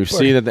 Yeah, we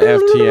see that the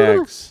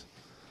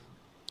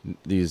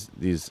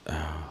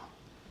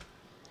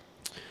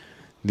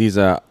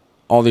FTX,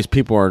 all these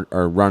people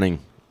are running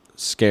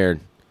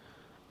scared.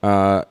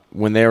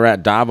 When they were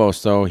at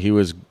Davos, though,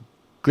 whose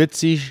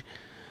glitzy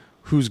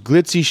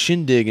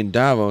shindig in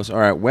Davos. All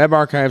right, web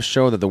archives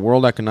show that the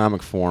World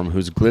Economic Forum,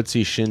 whose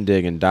glitzy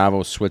shindig in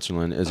Davos,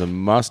 Switzerland, is a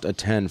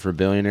must-attend for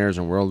billionaires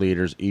and world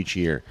leaders each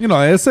year. You know,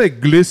 I say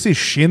glitzy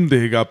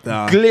shindig up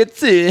there.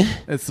 Glitzy.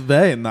 It's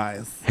very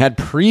nice. Had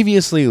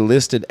previously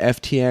listed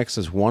FTX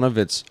as one of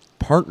its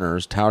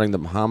partners, touting the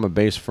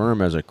Bahama-based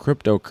firm as a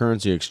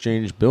cryptocurrency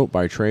exchange built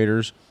by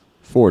traders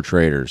for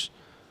traders.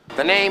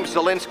 The name's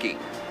Zelensky.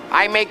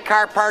 I make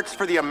car parts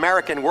for the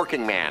American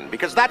working man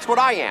because that's what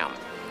I am.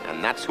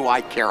 And that's who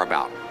I care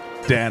about.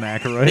 Dan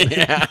Aykroyd.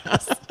 Yeah.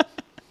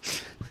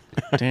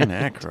 Dan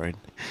Aykroyd.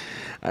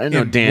 I didn't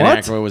know Dan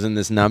Aykroyd was in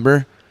this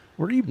number.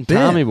 Where you been?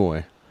 Tommy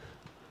Boy.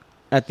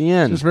 At the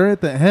end. Just right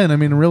at the end. I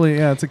mean, really,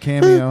 yeah, it's a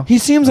cameo. He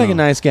seems like a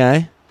nice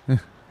guy.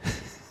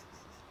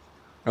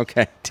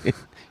 Okay. Dude,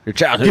 your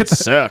childhood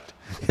sucked.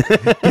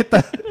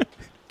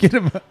 Get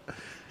him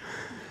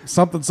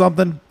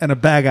something and a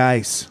bag of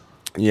ice.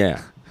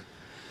 Yeah.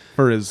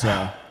 For his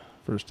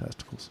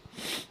testicles.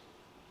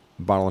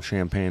 Bottle of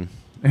champagne.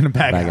 And a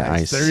bag of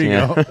ice. There you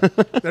go.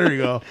 There you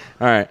go.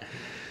 All right.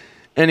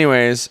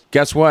 Anyways,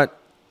 guess what?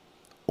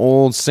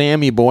 Old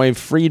Sammy boy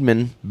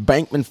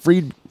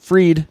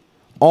Bankman-Fried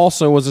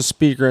also was a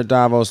speaker at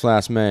Davos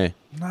last May.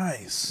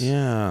 Nice.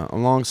 Yeah,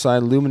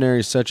 alongside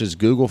luminaries such as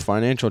Google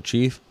financial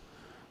chief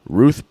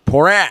Ruth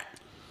Porat.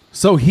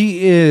 So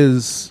he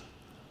is,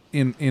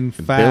 in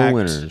fact, bill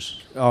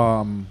winners.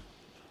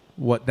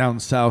 What down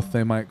south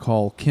they might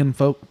call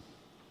kinfolk,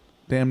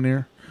 damn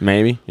near.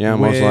 Maybe, yeah,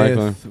 most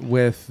likely.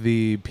 With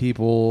the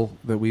people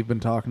that we've been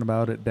talking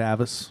about at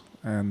Davos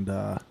and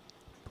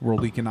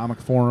World Economic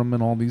Forum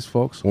and all these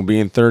folks. Well,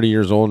 being 30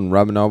 years old and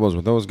rubbing elbows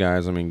with those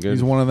guys, I mean, good.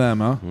 He's one of them,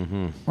 huh?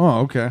 Mm-hmm.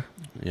 Oh, okay.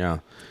 Yeah.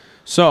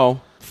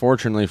 So,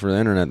 fortunately for the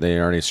internet, they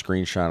already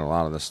screenshot a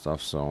lot of this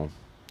stuff, so,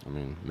 I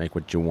mean, make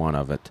what you want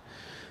of it.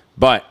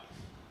 But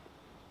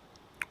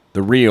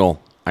the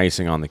real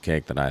icing on the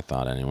cake that I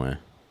thought, anyway,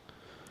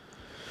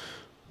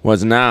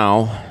 was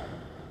now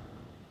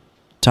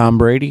Tom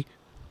Brady?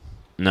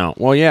 No.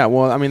 Well, yeah.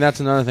 Well, I mean, that's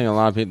another thing. A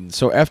lot of people.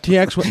 So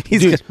FTX,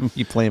 he's going to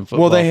be playing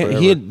football.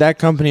 Well, that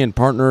company had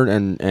partnered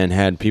and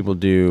had people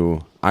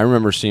do. I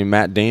remember seeing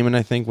Matt Damon.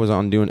 I think was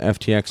on doing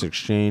FTX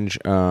exchange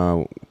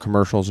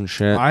commercials and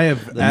shit. I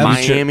have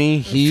Miami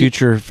Heat.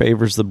 Future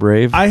favors the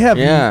brave. I have.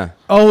 Yeah.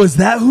 Oh, is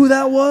that who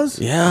that was?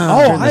 Yeah.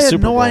 Oh, I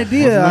had no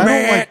idea. I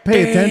don't like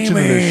pay attention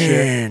to this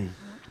shit.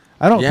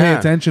 I don't pay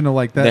attention to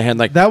like that. They had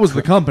like that was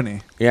the company.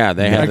 Yeah,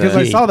 they had because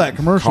I saw that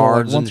commercial like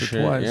cards once and or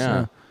shit. twice.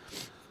 Yeah.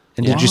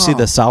 And did you see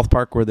the South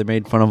Park where they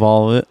made fun of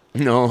all of it?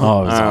 No.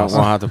 Oh, it was awesome.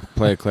 We'll have to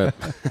play a clip.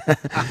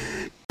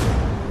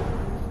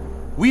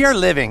 We are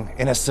living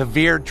in a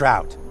severe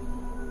drought.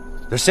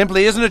 There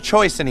simply isn't a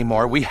choice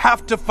anymore. We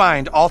have to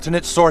find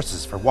alternate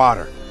sources for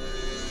water.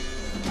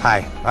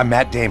 Hi, I'm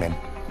Matt Damon.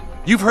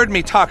 You've heard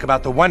me talk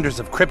about the wonders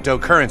of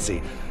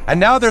cryptocurrency, and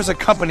now there's a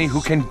company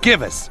who can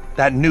give us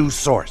that new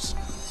source.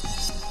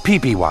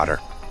 PP water.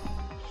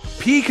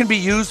 Pee can be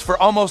used for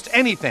almost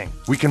anything.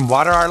 We can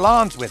water our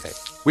lawns with it.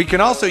 We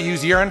can also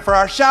use urine for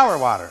our shower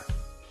water.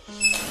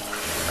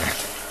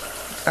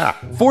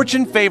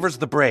 Fortune favors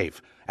the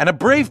brave, and a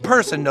brave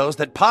person knows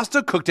that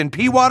pasta cooked in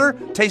pea water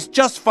tastes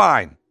just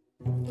fine.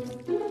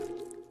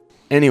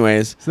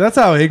 Anyways. So that's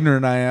how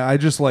ignorant I am. I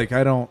just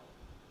I don't.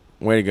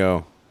 Way to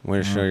go. Way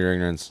to show your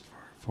ignorance.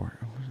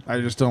 I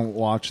just don't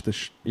watch the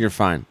You're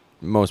fine.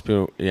 Most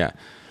people, yeah.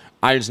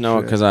 I just know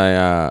it because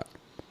I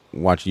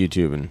watch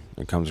YouTube and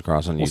it comes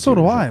across on YouTube. Well, so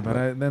do I,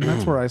 but then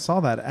that's where I saw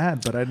that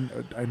ad, but I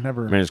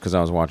never. I mean, it's because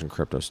I was watching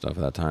crypto stuff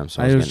at that time,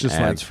 so I was getting just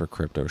ads for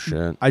crypto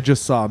shit. I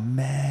just saw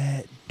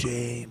Matt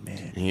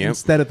Damon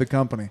instead of the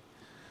company.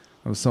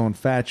 I was so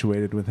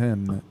infatuated with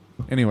him.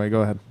 Anyway,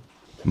 go ahead.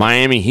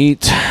 Miami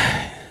Heat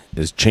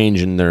is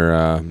changing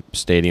their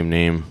stadium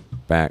name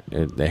back.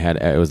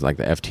 It was like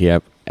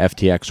the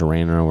FTX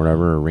Arena or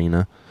whatever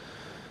arena.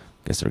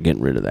 Guess they're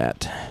getting rid of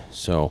that.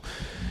 So,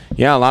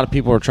 yeah, a lot of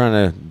people are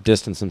trying to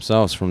distance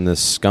themselves from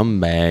this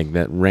scumbag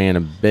that ran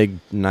a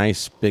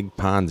nice big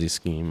Ponzi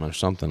scheme or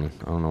something.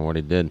 I don't know what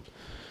he did.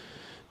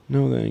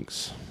 No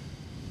thanks.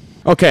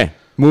 Okay,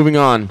 moving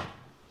on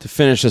to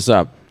finish this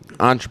up.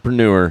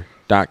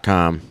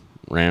 Entrepreneur.com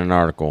ran an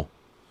article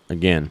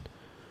again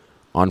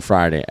on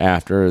Friday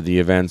after the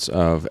events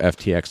of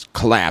FTX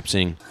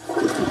collapsing.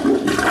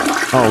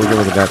 Oh, we go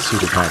with that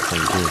super PAC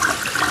thing too.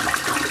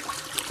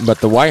 But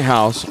the White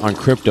House on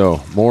crypto,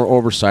 more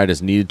oversight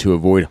is needed to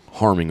avoid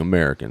harming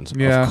Americans.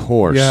 Yeah, of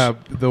course. Yeah,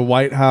 the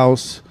White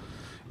House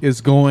is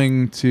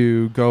going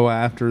to go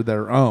after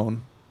their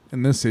own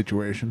in this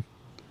situation.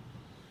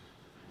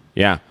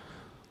 Yeah.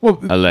 Well,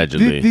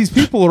 allegedly. These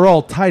people are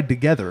all tied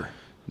together.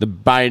 The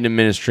Biden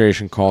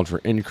administration called for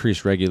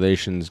increased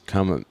regulations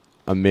come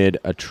amid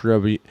a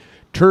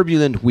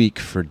turbulent week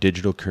for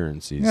digital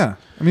currencies. Yeah.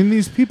 I mean,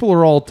 these people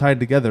are all tied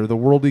together. The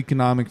World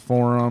Economic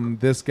Forum,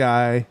 this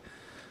guy,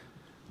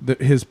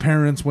 his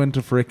parents went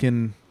to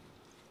frickin'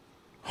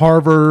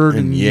 Harvard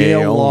and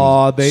Yale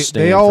Law.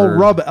 They all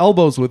rub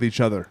elbows with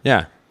each other.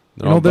 Yeah.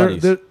 They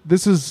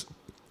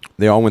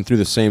all went through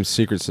the same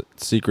secret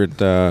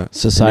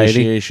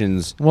society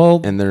initiations. Well,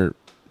 and they're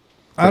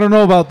I don't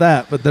know about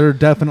that, but they're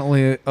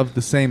definitely of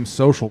the same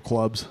social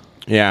clubs.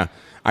 Yeah.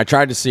 I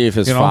tried to see if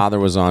his father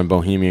was on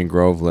Bohemian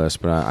Grove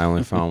list, but I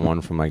only found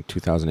one from like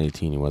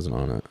 2018. He wasn't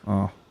on it.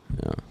 Oh.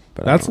 Yeah.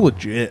 But that's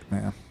legit,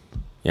 man.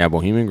 Yeah,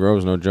 Bohemian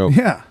Grove's no joke.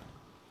 Yeah.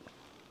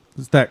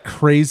 It's that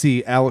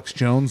crazy Alex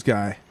Jones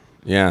guy.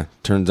 Yeah,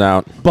 turns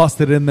out.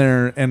 Busted in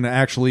there and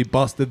actually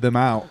busted them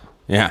out.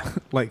 Yeah.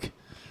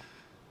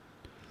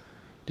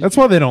 That's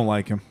why they don't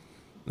like him.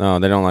 No,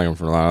 they don't like him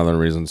for a lot of other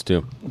reasons,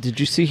 too.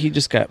 Did you see he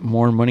just got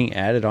more money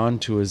added on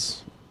to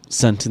his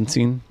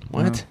sentencing?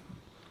 What?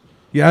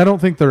 Yeah, I don't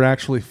think they're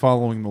actually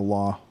following the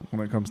law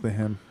when it comes to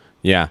him.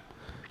 Yeah.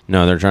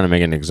 No, they're trying to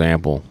make an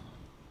example.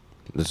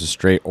 This is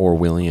straight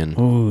Orwellian.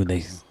 Oh,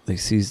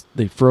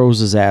 they froze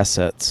his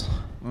assets.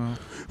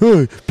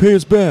 Hey, pay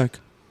us back.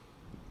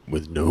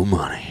 With no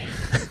money.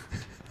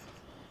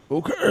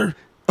 Okay.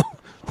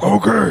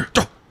 Okay.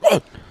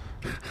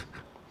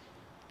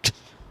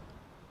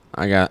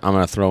 I'm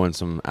gonna throw in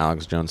some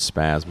Alex Jones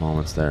spaz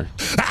moments there.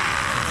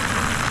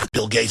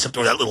 Bill Gates up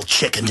there with that little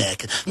chicken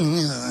neck.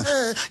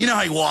 You know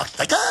how he walked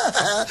like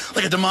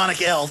a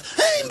demonic elf.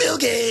 Hey, Bill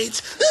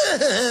Gates.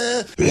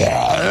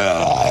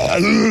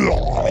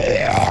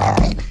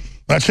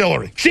 That's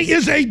Hillary. She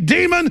is a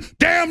demon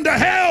damned to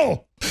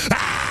hell.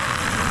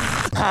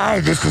 Hi,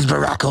 this is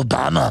Barack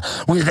Obama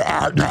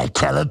without my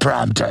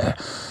teleprompter.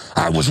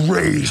 I was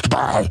raised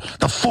by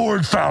the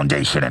Ford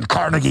Foundation and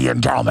Carnegie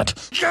Endowment.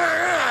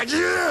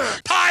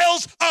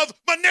 Piles of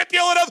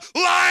manipulative,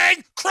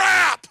 lying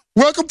crap.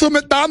 Welcome to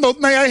McDonald's.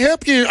 May I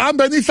help you? I'm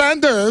Bernie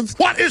Sanders.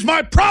 What is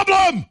my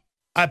problem?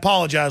 I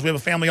apologize. We have a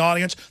family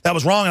audience. That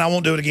was wrong, and I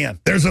won't do it again.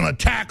 There's an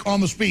attack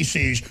on the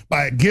species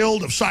by a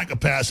guild of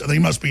psychopaths, and they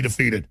must be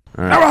defeated.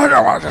 You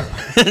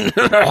think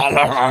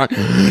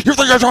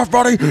you're tough,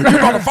 buddy? You're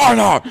going to find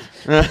out.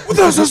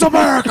 This is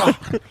America.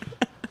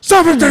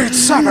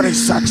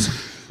 1776.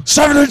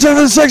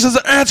 1776 is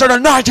the answer to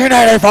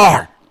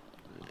 1984.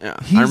 Yeah.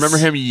 I remember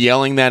him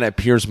yelling that at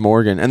Piers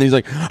Morgan, and he's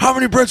like, "How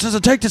many Brits does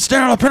it take to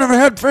stand on a pin of a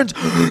head, friends?"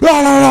 La,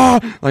 la, la.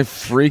 Like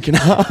freaking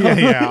out.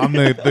 Yeah, on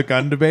the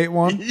gun debate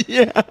one.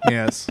 Yeah.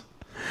 Yes.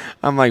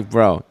 I'm like,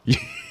 bro.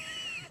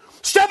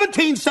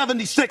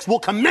 1776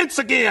 will commence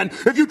again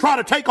if you try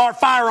to take our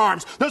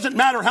firearms. Doesn't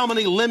matter how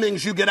many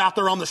lemmings you get out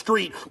there on the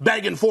street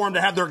begging for them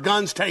to have their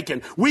guns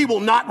taken. We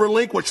will not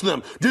relinquish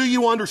them. Do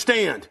you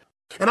understand?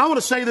 And I want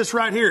to say this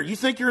right here. You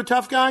think you're a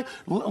tough guy?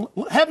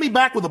 Have me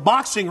back with a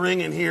boxing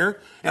ring in here,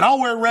 and I'll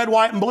wear red,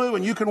 white, and blue,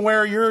 and you can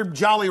wear your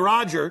Jolly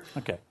Roger.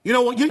 Okay. You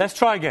know what? Let's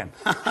try again.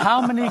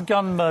 How many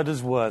gun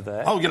murders were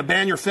there? Oh, you're going to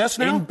ban your fist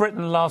now? In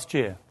Britain last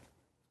year.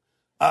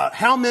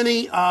 How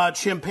many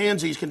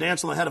chimpanzees can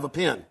dance on the head of a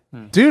pin?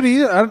 Dude,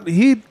 I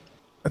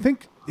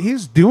think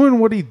he's doing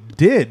what he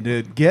did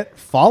to get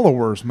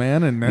followers,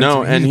 man, and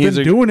he's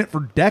been doing it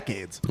for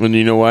decades. And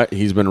you know what?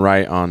 He's been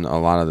right on a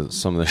lot of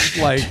some of the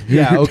shit. Like,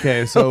 yeah,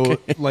 okay, so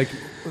like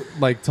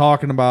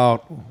talking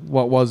about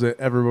what was it?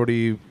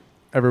 Everybody,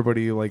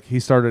 like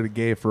he started a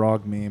gay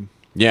frog meme,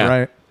 yeah,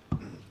 right.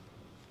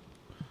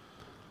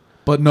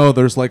 But no,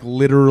 there's like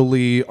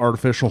literally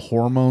artificial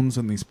hormones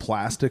in these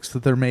plastics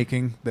that they're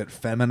making that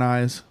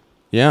feminize.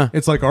 Yeah.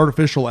 It's like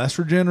artificial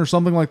estrogen or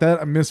something like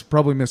that. I'm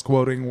probably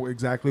misquoting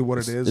exactly what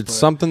it is. It's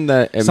something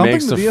that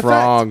makes the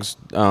frogs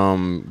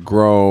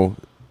grow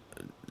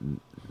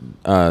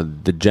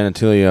the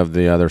genitalia of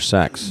the other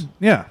sex.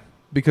 Yeah,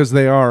 because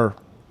they are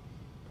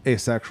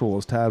asexual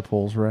as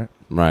tadpoles, right?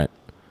 Right.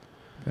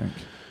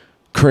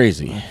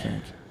 Crazy.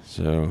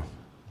 So,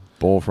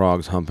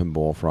 bullfrogs humping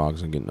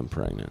bullfrogs and getting them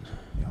pregnant.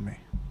 Yummy.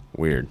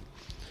 Weird.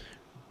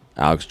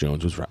 Alex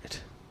Jones was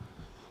right.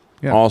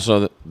 Yeah.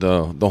 Also,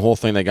 the whole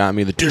thing that got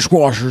me, the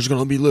dishwasher is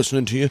going to be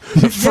listening to you.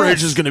 The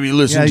fridge is going to be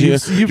listening to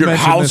you. Your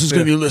house is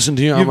going to be listening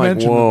to you. I'm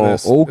like, whoa,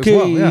 okay.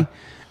 Well, yeah.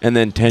 And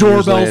then 10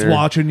 years Doorbell's later,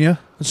 watching you.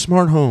 a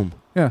smart home.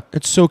 Yeah.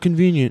 It's so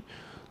convenient.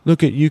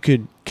 Look at, you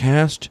could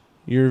cast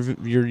your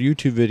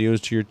YouTube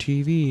videos to your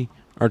TV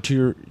or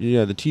to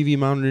the TV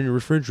mounted in your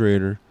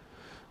refrigerator.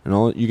 And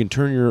all you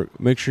can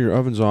make sure your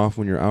oven's off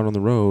when you're out on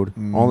the road.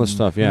 All this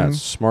stuff. Yeah, it's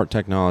smart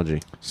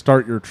technology.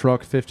 Start your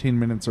truck 15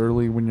 minutes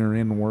early when you're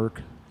in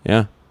work.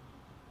 Yeah.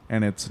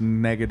 And it's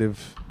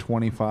negative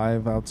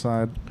 25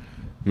 outside.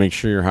 Make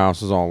sure your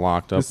house is all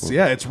locked up.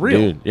 It's real.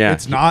 Dude, yeah.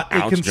 It's not a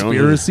Alex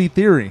conspiracy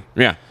theory.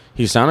 Yeah.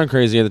 He sounded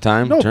crazy at the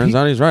time. No, Turns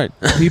out he's right.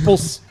 People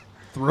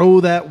throw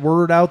that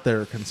word out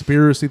there,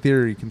 conspiracy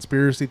theory,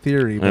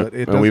 but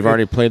it and we've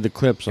already played the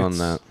clips on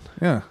that.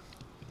 Yeah.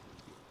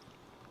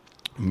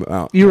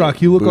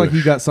 E-Rock, you look like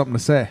you got something to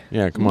say.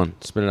 Yeah, come on,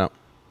 spit it out.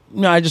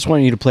 No, I just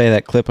want you to play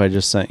that clip I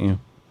just sent you.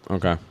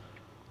 Okay.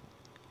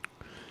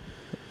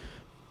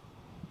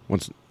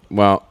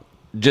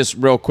 Just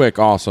real quick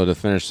also to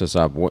finish this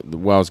up, what I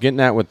was getting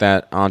at with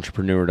that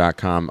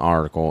entrepreneur.com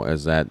article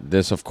is that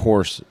this, of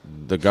course,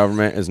 the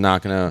government is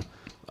not going to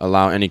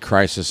allow any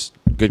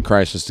good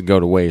crisis to go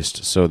to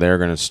waste, so they're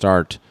going to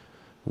start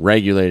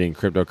regulating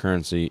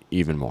cryptocurrency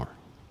even more.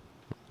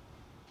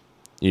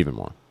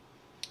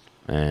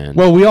 And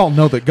we all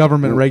know that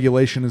government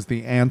regulation is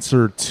the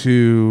answer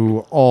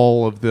to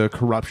all of the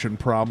corruption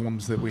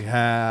problems that we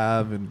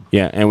have, and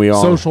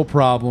social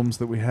problems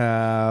that we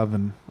have,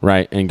 and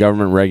right. And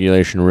government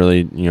regulation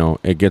really,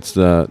 it gets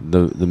the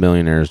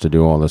millionaires to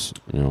do all this,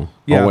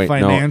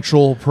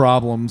 financial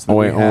problems. That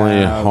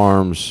only it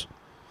harms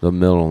the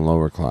middle and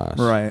lower class.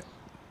 Right.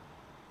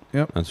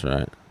 Yep. That's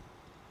right.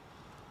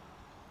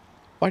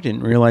 I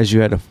didn't realize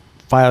you had to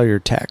file your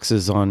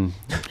taxes on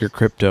your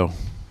crypto.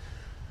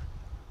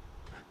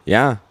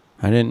 Yeah.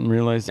 I didn't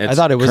realize. I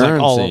thought it was like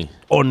all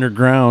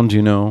underground,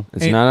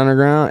 It's not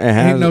underground. It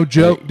has, ain't no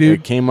joke, dude.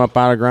 It came up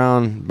out of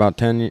ground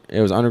about it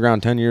was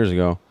underground 10 years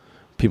ago.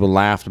 People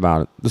laughed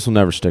about it. This will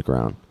never stick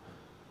around.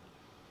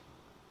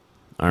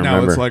 I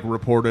remember. Now it's like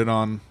reported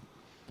on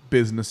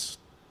business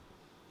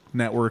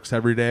networks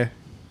every day.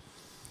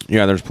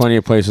 Yeah, there's plenty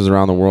of places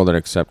around the world that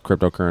accept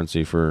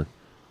cryptocurrency for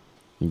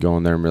you go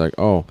in there and be like,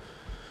 oh,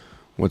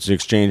 what's the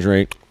exchange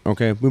rate?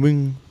 Okay,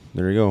 boom,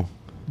 there you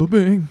go.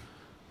 Boom.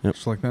 Yep.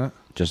 Just like that?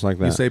 Just like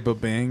that. You say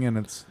ba-bing and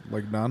it's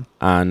like done?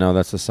 No,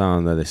 that's the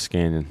sound that they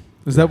scan.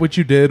 Is that what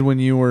you did when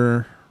you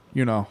were,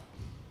 a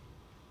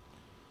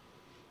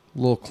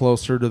little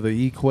closer to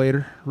the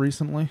equator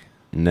recently?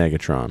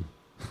 Negatron.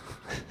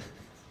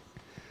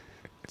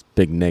 It's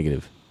big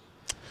negative.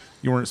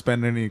 You weren't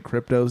spending any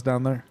cryptos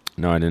down there?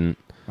 No, I didn't.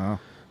 Oh.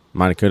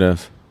 Might have, could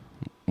have.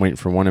 Waiting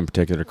for one in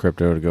particular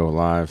crypto to go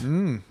live.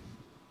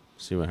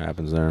 See what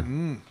happens there.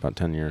 About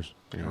 10 years.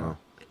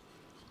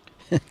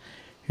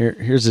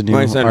 Here's a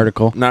new said,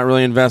 article. Not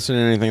really invested in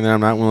anything that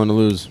I'm not willing to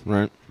lose,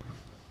 right?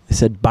 They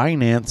said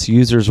Binance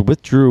users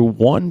withdrew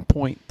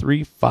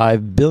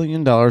 $1.35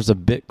 billion of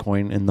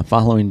Bitcoin in the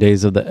following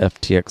days of the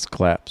FTX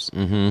collapse.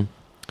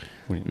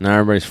 Mm-hmm. Now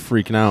everybody's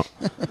freaking out.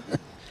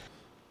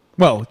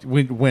 Well,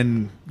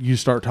 when you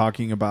start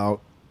talking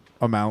about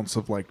amounts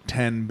of like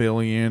 10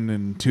 billion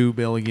and 2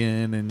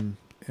 billion and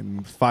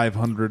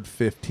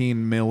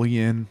 515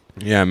 million.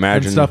 Yeah,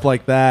 imagine. And stuff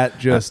like that,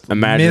 just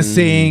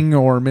missing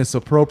or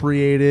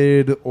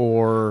misappropriated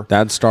or...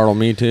 That'd startle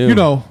me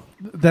too.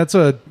 That's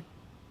a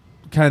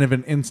kind of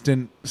an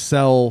instant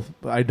sell.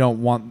 I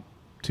don't want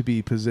to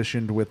be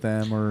positioned with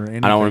them or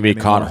anything. I don't want to be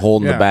caught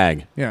holding the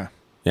bag. Yeah.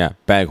 Yeah,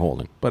 bag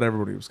holding. But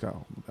everybody was caught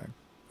holding the bag.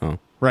 Oh.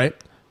 Right?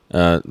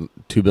 $2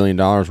 billion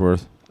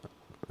worth,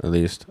 at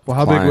least. Well,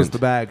 how big was the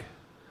bag?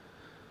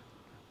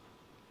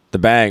 The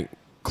bag...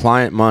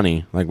 Client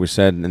money, like we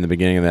said in the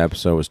beginning of the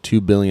episode, was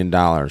 $2 billion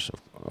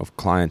of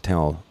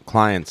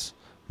clients'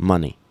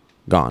 money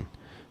gone.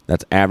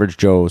 That's average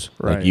Joes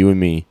like you and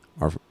me,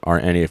 or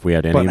any if we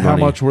had any money. But how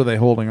much were they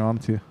holding on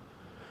to?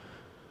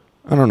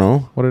 I don't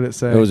know. What did it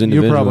say? It was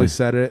individually. You probably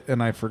said it,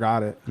 and I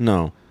forgot it.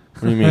 No.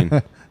 What do you mean?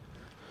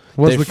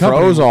 They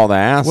froze all the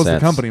assets. What's the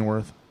company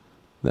worth?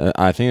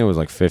 I think it was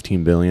like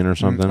 $15 billion or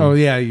something. Oh,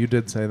 yeah, you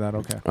did say that.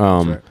 Okay.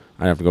 That's right.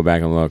 I'd have to go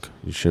back and look.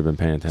 You should have been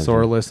paying attention. So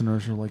our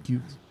listeners are like,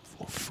 you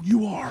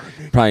are.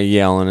 Probably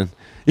yelling and,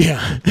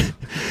 yeah.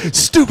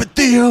 Stupid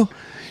Theo.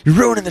 You're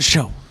ruining the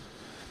show.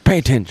 Pay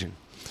attention.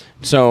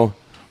 So,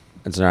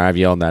 I've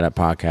yelled that at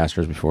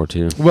podcasters before,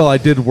 too. Well, I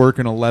did work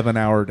an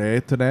 11-hour day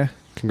today.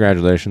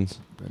 Congratulations.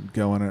 Been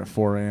going at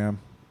 4 a.m.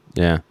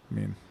 Yeah. I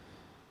mean,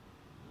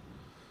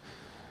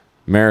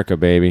 America,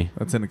 baby.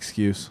 That's an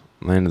excuse.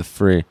 Land of the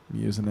free. I'm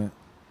using it.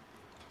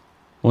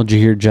 Well, did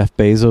you hear Jeff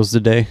Bezos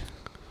today?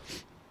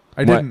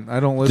 I didn't. I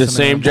don't listen the to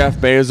same him. Jeff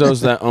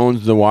Bezos that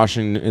owns the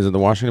Washington... Is it the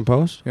Washington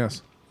Post?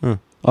 Yes.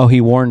 Oh,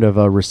 he warned of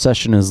a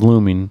recession is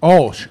looming.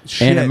 Oh,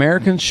 shit. And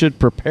Americans should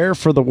prepare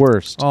for the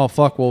worst. Oh,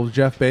 fuck. Well,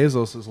 Jeff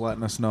Bezos is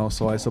letting us know,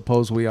 so I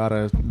suppose we ought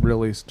to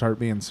really start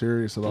being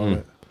serious about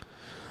it.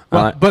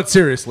 But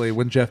seriously,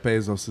 when Jeff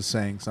Bezos is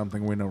saying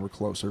something, we know we're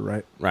closer,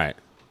 right? Right.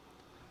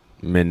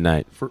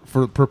 Midnight.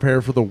 For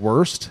prepare for the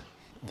worst?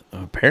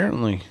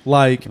 Apparently.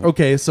 Like,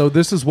 okay, so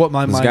this is what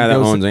my mind goes... This guy that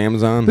owns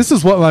Amazon? This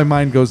is what my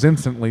mind goes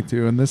instantly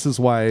to, and this is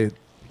why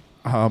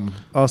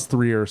us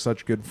three are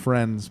such good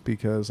friends,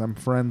 because I'm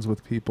friends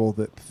with people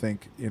that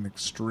think in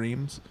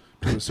extremes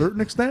to a certain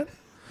extent.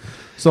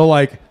 So,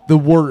 like, the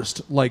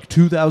worst, like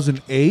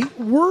 2008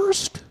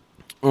 worst?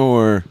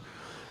 Or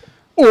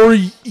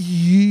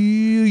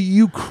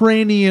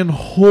Ukrainian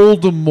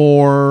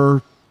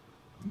Holodomor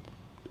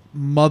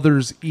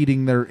mothers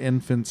eating their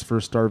infants for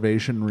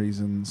starvation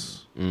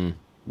reasons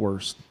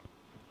worst.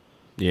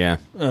 Yeah.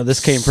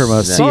 This came from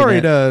a sorry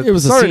CNN. to get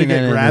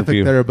CNN graphic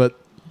interview. there, but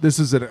this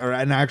is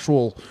an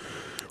actual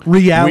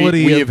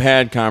reality. We have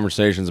had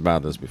conversations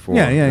about this before.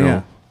 Yeah, yeah,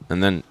 yeah.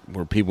 And then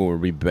where people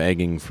would be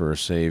begging for a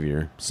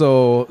savior.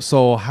 So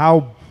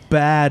how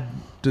bad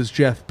does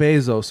Jeff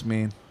Bezos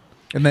mean?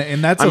 And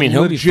that's a he'll be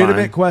fine.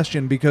 legitimate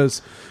question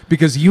because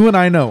you and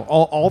I know,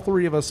 all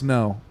three of us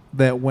know,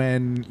 that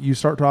when you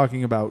start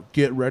talking about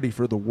get ready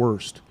for the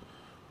worst,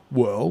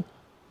 well,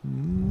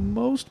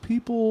 most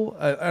people,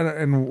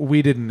 and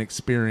we didn't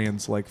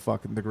experience like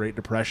fucking the Great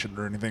Depression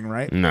or anything,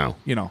 right? No.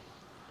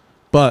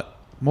 But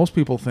most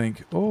people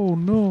think, oh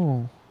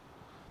no,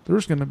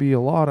 there's going to be a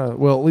lot of,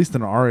 well, at least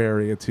in our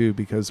area too,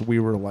 because we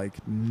were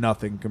like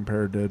nothing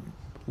compared to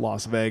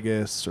Las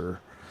Vegas or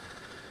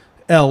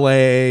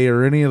LA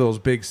or any of those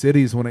big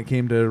cities when it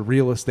came to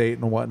real estate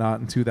and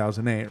whatnot in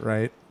 2008,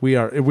 right? We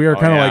are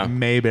kind of like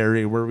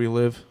Mayberry where we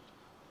live.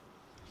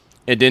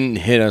 It didn't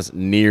hit us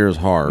near as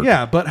hard.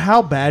 Yeah, but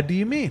how bad do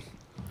you mean?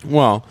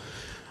 Well,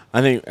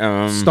 I think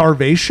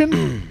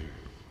starvation,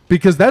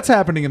 because that's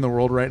happening in the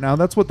world right now.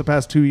 That's what the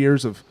past 2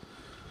 years of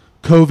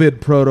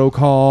COVID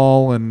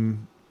protocol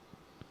and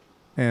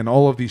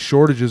all of these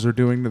shortages are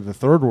doing to the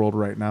third world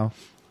right now.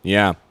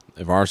 Yeah.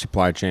 If our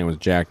supply chain was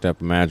jacked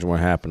up, imagine what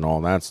happened to all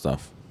that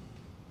stuff.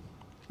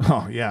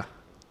 Oh, yeah.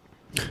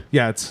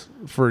 Yeah, it's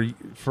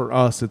for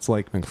us, it's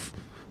like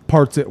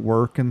parts at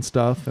work and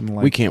stuff. And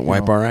like we can't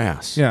wipe our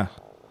ass. Yeah.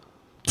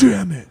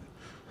 Damn it.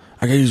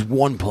 I gotta use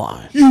one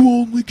ply. You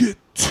only get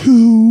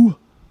 2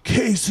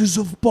 cases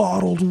of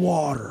bottled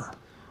water.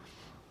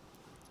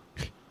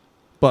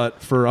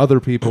 But for other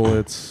people,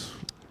 it's...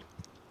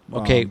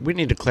 Okay, we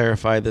need to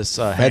clarify this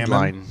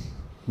headline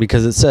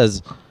because it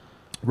says...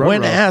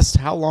 When asked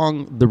how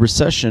long the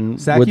recession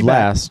would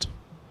last,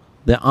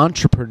 the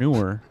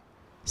entrepreneur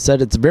said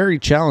it's very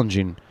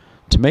challenging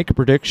to make a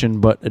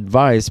prediction, but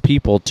advise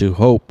people to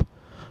hope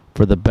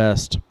for the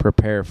best,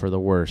 prepare for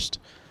the worst.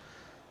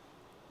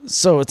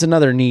 So it's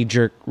another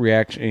knee-jerk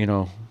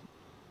reaction,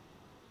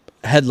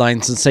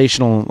 headline,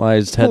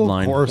 sensationalized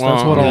headline. Of course,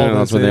 that's what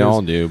that's what they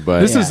all do.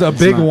 But this is a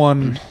big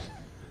one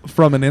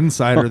from an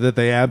insider that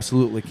they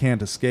absolutely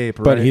can't escape.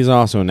 Right? But he's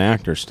also an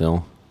actor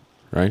still,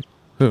 right?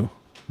 Who?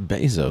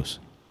 Bezos.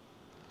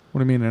 What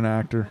do you mean an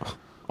actor?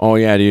 Oh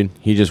yeah, dude.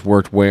 He just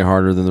worked way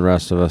harder than the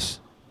rest of us.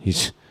 He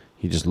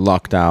just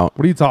lucked out.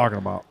 What are you talking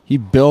about? He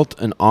built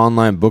an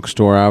online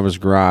bookstore out of his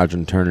garage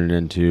and turned it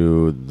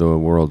into the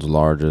world's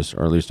largest,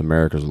 or at least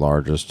America's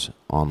largest,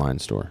 online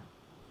store.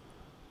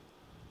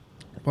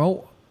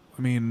 Well,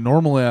 I mean,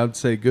 normally I'd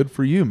say good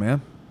for you,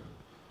 man.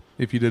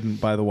 If you didn't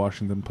buy the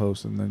Washington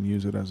Post and then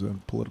use it as a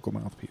political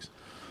mouthpiece.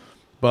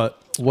 But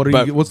what's the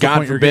point you're getting at?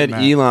 God forbid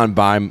Elon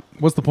buy...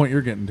 What's the point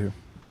you're getting to?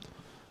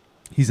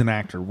 He's an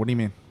actor. What do you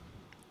mean?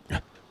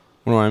 What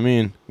do I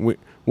mean?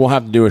 We'll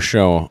have to do a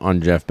show on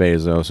Jeff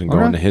Bezos and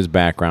go into his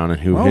background and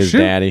who his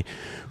daddy.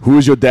 Who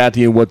is your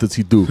daddy and what does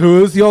he do?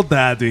 Who is your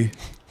daddy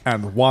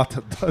and what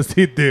does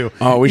he do?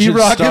 Oh, we should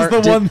E-Rock start.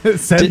 is the one that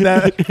said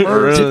that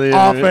first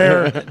off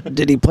air.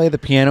 Did he play the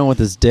piano with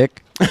his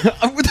dick?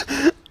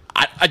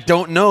 I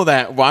don't know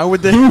that. Why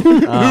would they? Who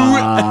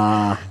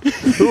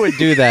would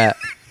do that?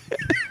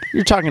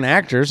 You're talking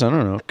actors. I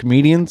don't know.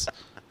 Comedians?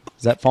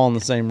 Does that fall in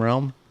the same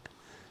realm?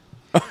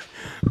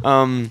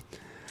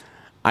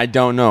 I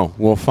don't know.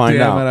 We'll find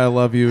out. Damn it, I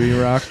love you,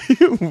 E-Rock.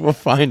 We'll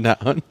find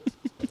out.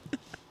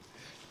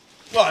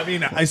 Well, I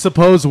mean, I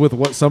suppose with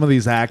what some of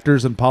these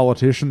actors and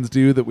politicians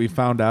do that we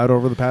found out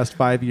over the past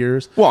 5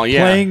 years, well,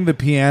 yeah, playing the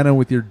piano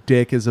with your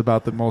dick is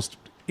about the most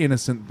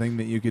innocent thing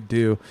that you could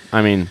do.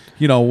 I mean,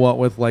 what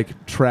with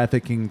like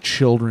trafficking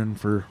children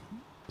for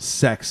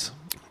sex.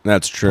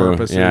 That's true.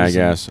 Yeah, I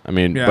guess. I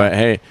mean, but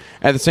hey,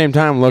 at the same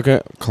time, look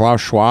at Klaus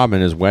Schwab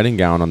in his wedding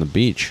gown on the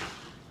beach.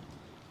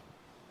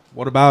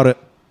 What about it?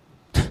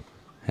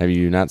 Have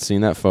you not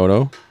seen that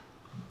photo?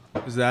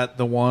 Is that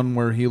the one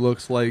where he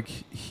looks like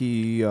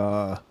he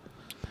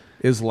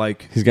is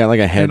like... He's got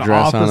like a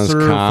headdress on his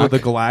cock? For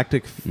the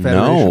Galactic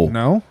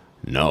Federation?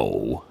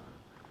 No.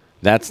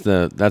 That's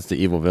the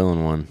evil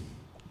villain one.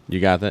 You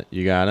got that?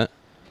 You got it?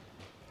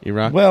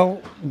 E-Rock?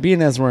 Well,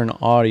 being as we're in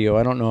audio,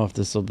 I don't know if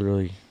this will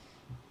really...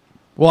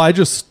 Well, I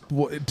just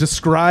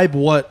describe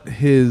what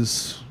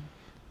his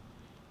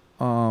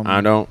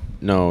I don't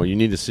know. You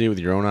need to see it with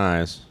your own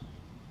eyes.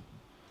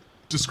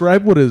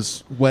 Describe what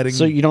his wedding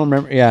So you don't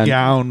remember? Yeah.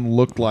 gown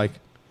looked like.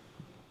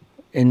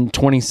 In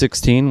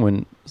 2016,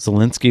 when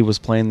Zelensky was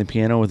playing the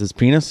piano with his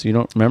penis, you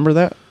don't remember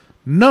that?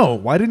 No,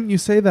 why didn't you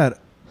say that?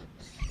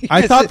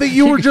 I thought that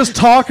you were just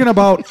talking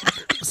about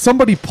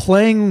somebody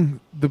playing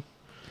the.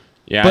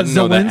 Yeah, but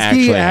no, that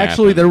Zelensky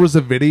actually there was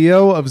a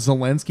video of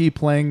Zelensky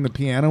playing the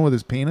piano with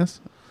his penis.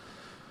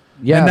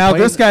 Yeah. And now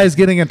playing- this guy is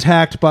getting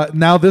attacked, but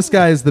now this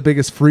guy is the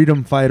biggest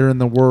freedom fighter in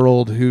the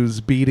world who's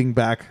beating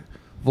back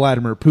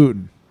Vladimir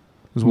Putin.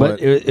 Is what?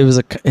 But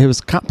it was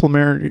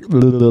complimentary.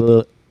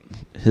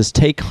 His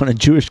take on a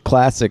Jewish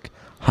classic,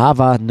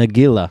 Hava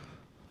Nagila.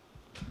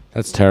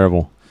 That's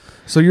terrible.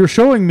 So you're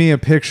showing me a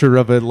picture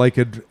of it,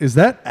 is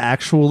that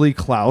actually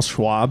Klaus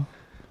Schwab?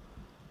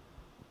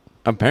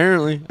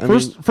 Apparently.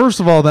 First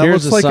of all, that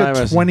here's looks like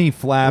a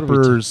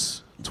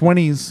side-by-side.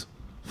 20s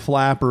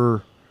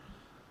flapper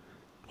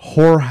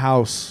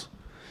whorehouse.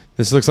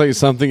 This looks like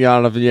something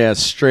out of,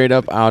 straight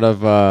up out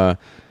of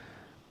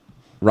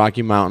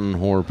Rocky Mountain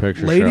Horror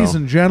Picture Show. Ladies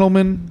and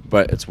gentlemen.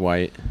 But it's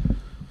white.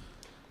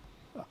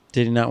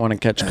 Did he not want to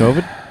catch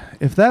COVID?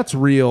 If that's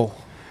real,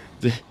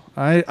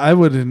 I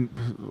wouldn't.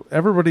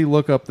 Everybody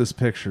look up this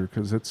picture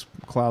because it's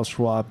Klaus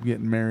Schwab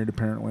getting married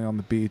apparently on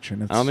the beach,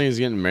 and I don't think he's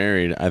getting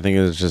married. I think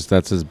it's just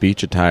that's his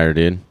beach attire,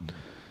 dude.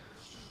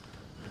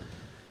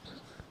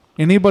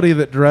 Anybody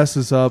that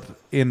dresses up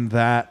in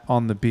that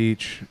on the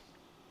beach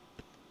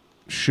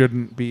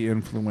shouldn't be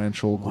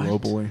influential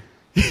globally.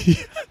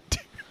 Is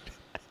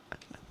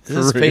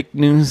this fake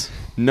news?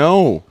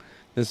 No.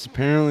 This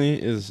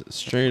apparently is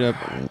straight up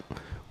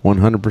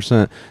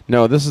 100%.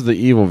 No, this is the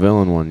evil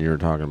villain one you were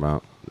talking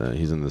about.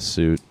 He's in the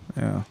suit.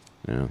 Yeah.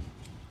 Yeah.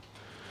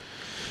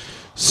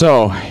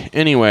 So,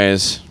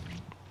 anyways,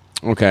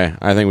 okay,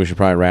 I think we should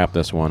probably wrap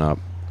this one up.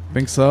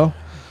 Think so?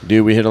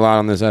 Dude, we hit a lot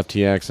on this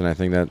FTX, and I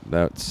think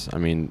that's,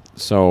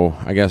 so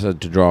I guess to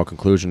draw a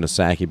conclusion to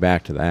sack you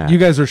back to that. You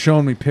guys are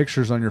showing me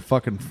pictures on your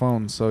fucking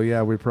phone, so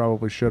yeah, we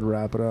probably should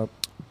wrap it up.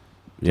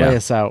 Play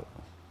us out.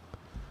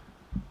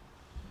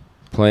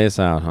 Play us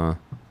out, huh?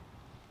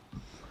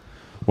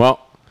 Well,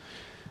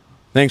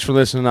 thanks for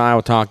listening to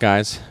Iowa Talk,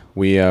 guys.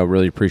 We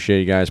really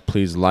appreciate you guys.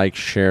 Please like,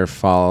 share,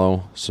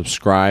 follow,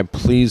 subscribe.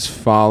 Please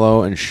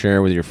follow and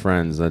share with your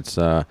friends. That's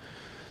I've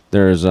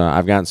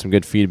gotten some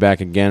good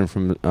feedback again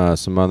from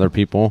some other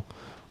people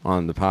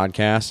on the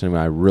podcast, and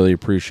I really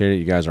appreciate it.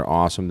 You guys are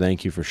awesome.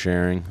 Thank you for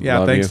sharing. Yeah,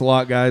 Love thanks you. a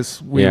lot,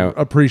 guys. We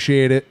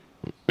appreciate it.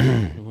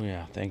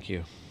 Yeah, thank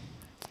you.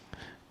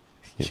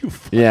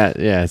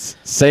 Yeah.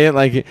 Say it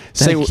like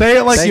say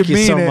it like you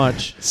mean so it.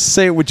 much.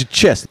 Say it with your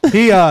chest.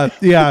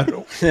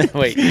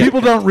 Wait. People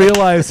don't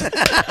realize.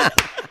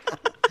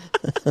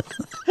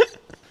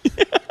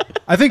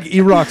 I think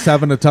E-Rock's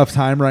having a tough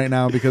time right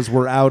now because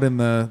we're out in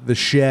the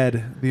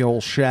shed, the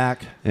old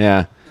shack.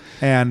 Yeah.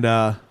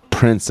 And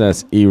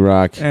Princess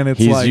E-Rock. And it's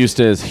he's like- used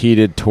to his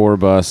heated tour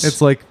bus.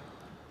 it's like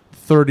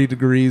 30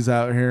 degrees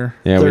out here.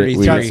 Yeah, we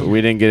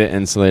 33. didn't get it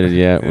insulated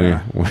yet. Yeah.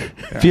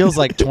 Feels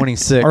like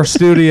 26. Our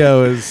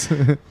studio is.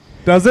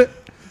 Does it?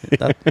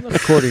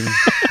 According.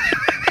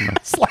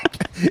 It's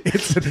like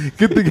it's a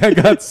good thing I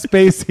got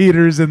space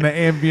heaters in the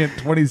ambient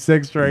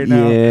 26 right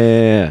now.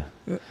 Yeah.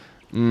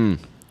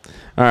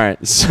 All right.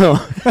 So,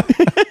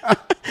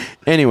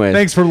 anyways,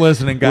 Thanks for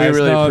listening, guys. we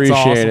really No, it's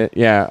appreciate awesome. it.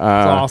 Yeah, It's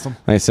awesome.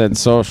 Like I said,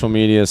 social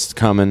media's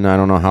coming. I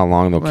don't know how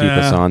long they'll keep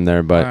us on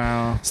there, but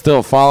Well.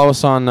 still follow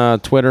us on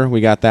Twitter. We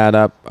got that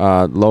up.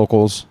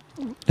 Locals,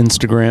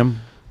 Instagram.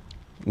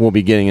 we'll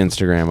be getting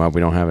Instagram up.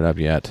 We don't have it up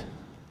yet.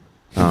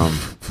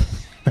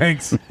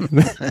 Thanks.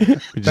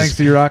 Thanks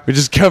to E-Rock. We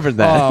just covered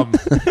that.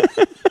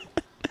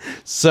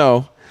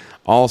 So,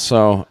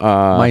 also,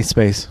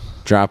 MySpace.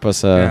 drop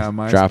us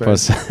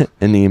MySpace.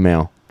 an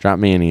email. Drop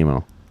me an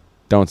email.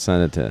 Don't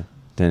send it to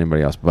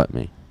anybody else but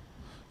me.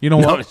 You know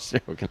No, what? I'm just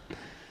joking.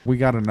 We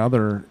got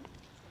another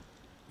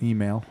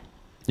email.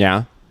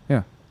 Yeah.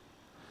 Yeah.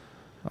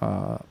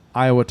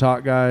 Iowa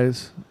Talk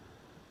Guys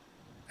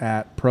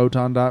at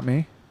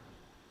proton.me.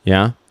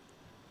 Yeah.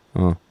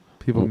 Oh,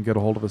 People can get a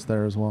hold of us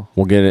there as well.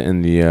 we'll get it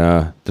in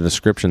the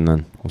description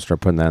then. We'll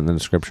start putting that in the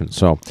description.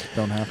 So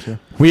Don't have to.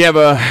 we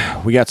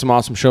got some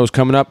awesome shows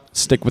coming up.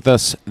 Stick with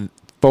us,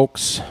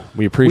 folks.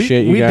 We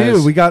appreciate you guys. We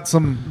do. We got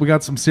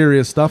some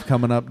serious stuff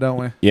coming up, don't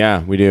we?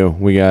 Yeah, we do.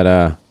 We got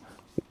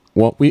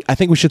I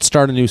think we should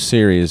start a new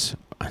series.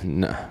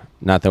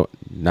 Not to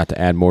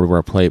add more to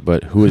our plate,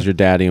 but who is your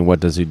daddy and what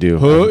does he do?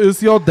 Who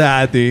is your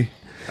daddy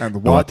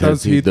and what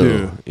does he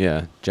do?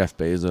 Yeah, Jeff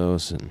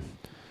Bezos and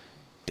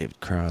David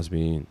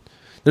Crosby.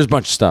 There's a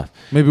bunch of stuff.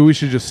 Maybe we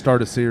should just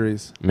start a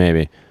series.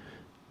 Maybe.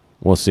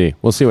 We'll see.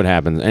 We'll see what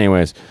happens.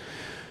 Anyways,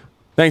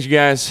 thanks, you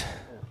guys.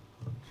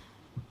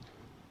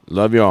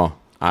 Love y'all.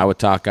 Iowa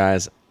Talk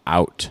Guys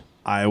out.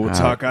 Iowa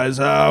Talk Guys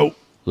out.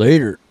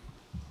 Later.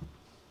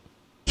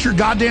 It's your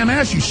goddamn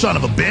ass, you son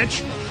of a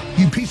bitch.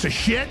 You piece of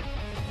shit.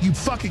 You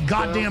fucking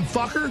goddamn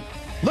fucker.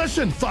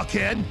 Listen,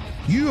 fuckhead.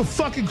 You have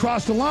fucking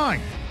crossed the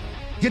line.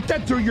 Get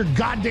that through your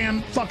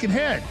goddamn fucking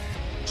head.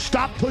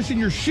 Stop pushing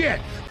your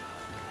shit.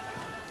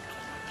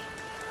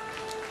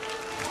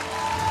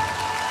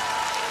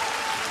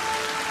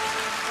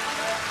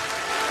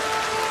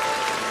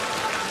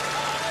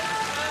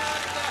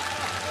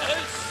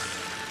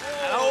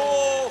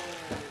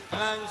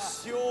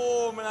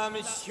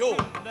 все.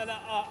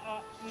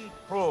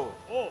 Ну,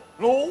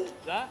 ну,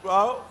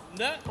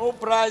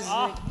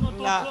 праздник,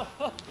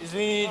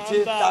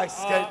 извините, так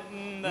сказать,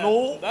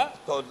 ну,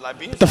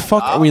 What the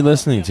fuck are we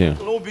listening to?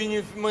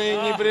 мы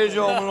не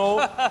придем, ну.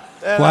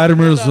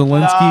 Vladimir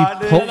Zelensky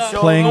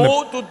playing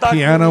the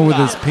piano with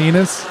his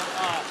penis.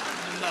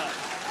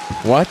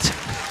 What?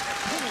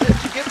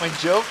 Did you get my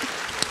joke?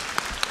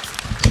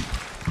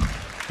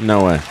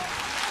 No way.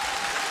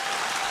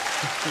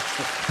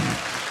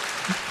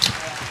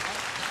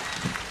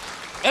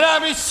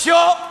 And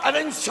все,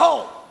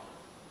 attention.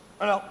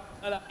 Alors,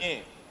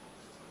 et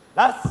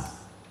las,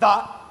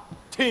 da,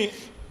 ti,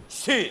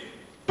 si.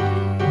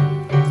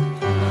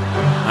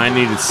 I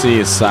need to see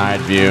a side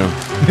view.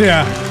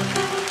 Yeah.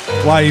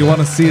 Why, you want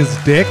to see his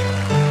dick?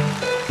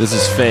 This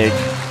is fake.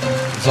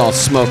 It's all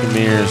smoke and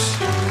mirrors.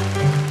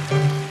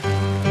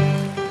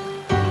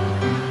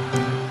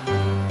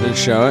 Did it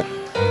show it?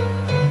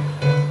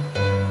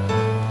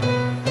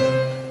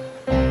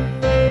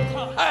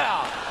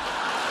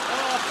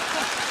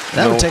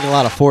 That would take a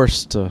lot of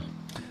force to...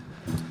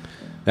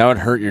 That would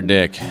hurt your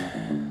dick.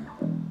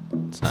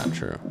 It's not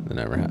true. It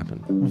never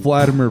happened.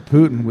 Vladimir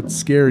Putin would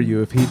scare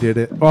you if he did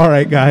it. All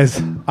right,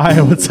 guys.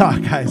 Iowa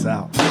Talk Guys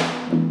out.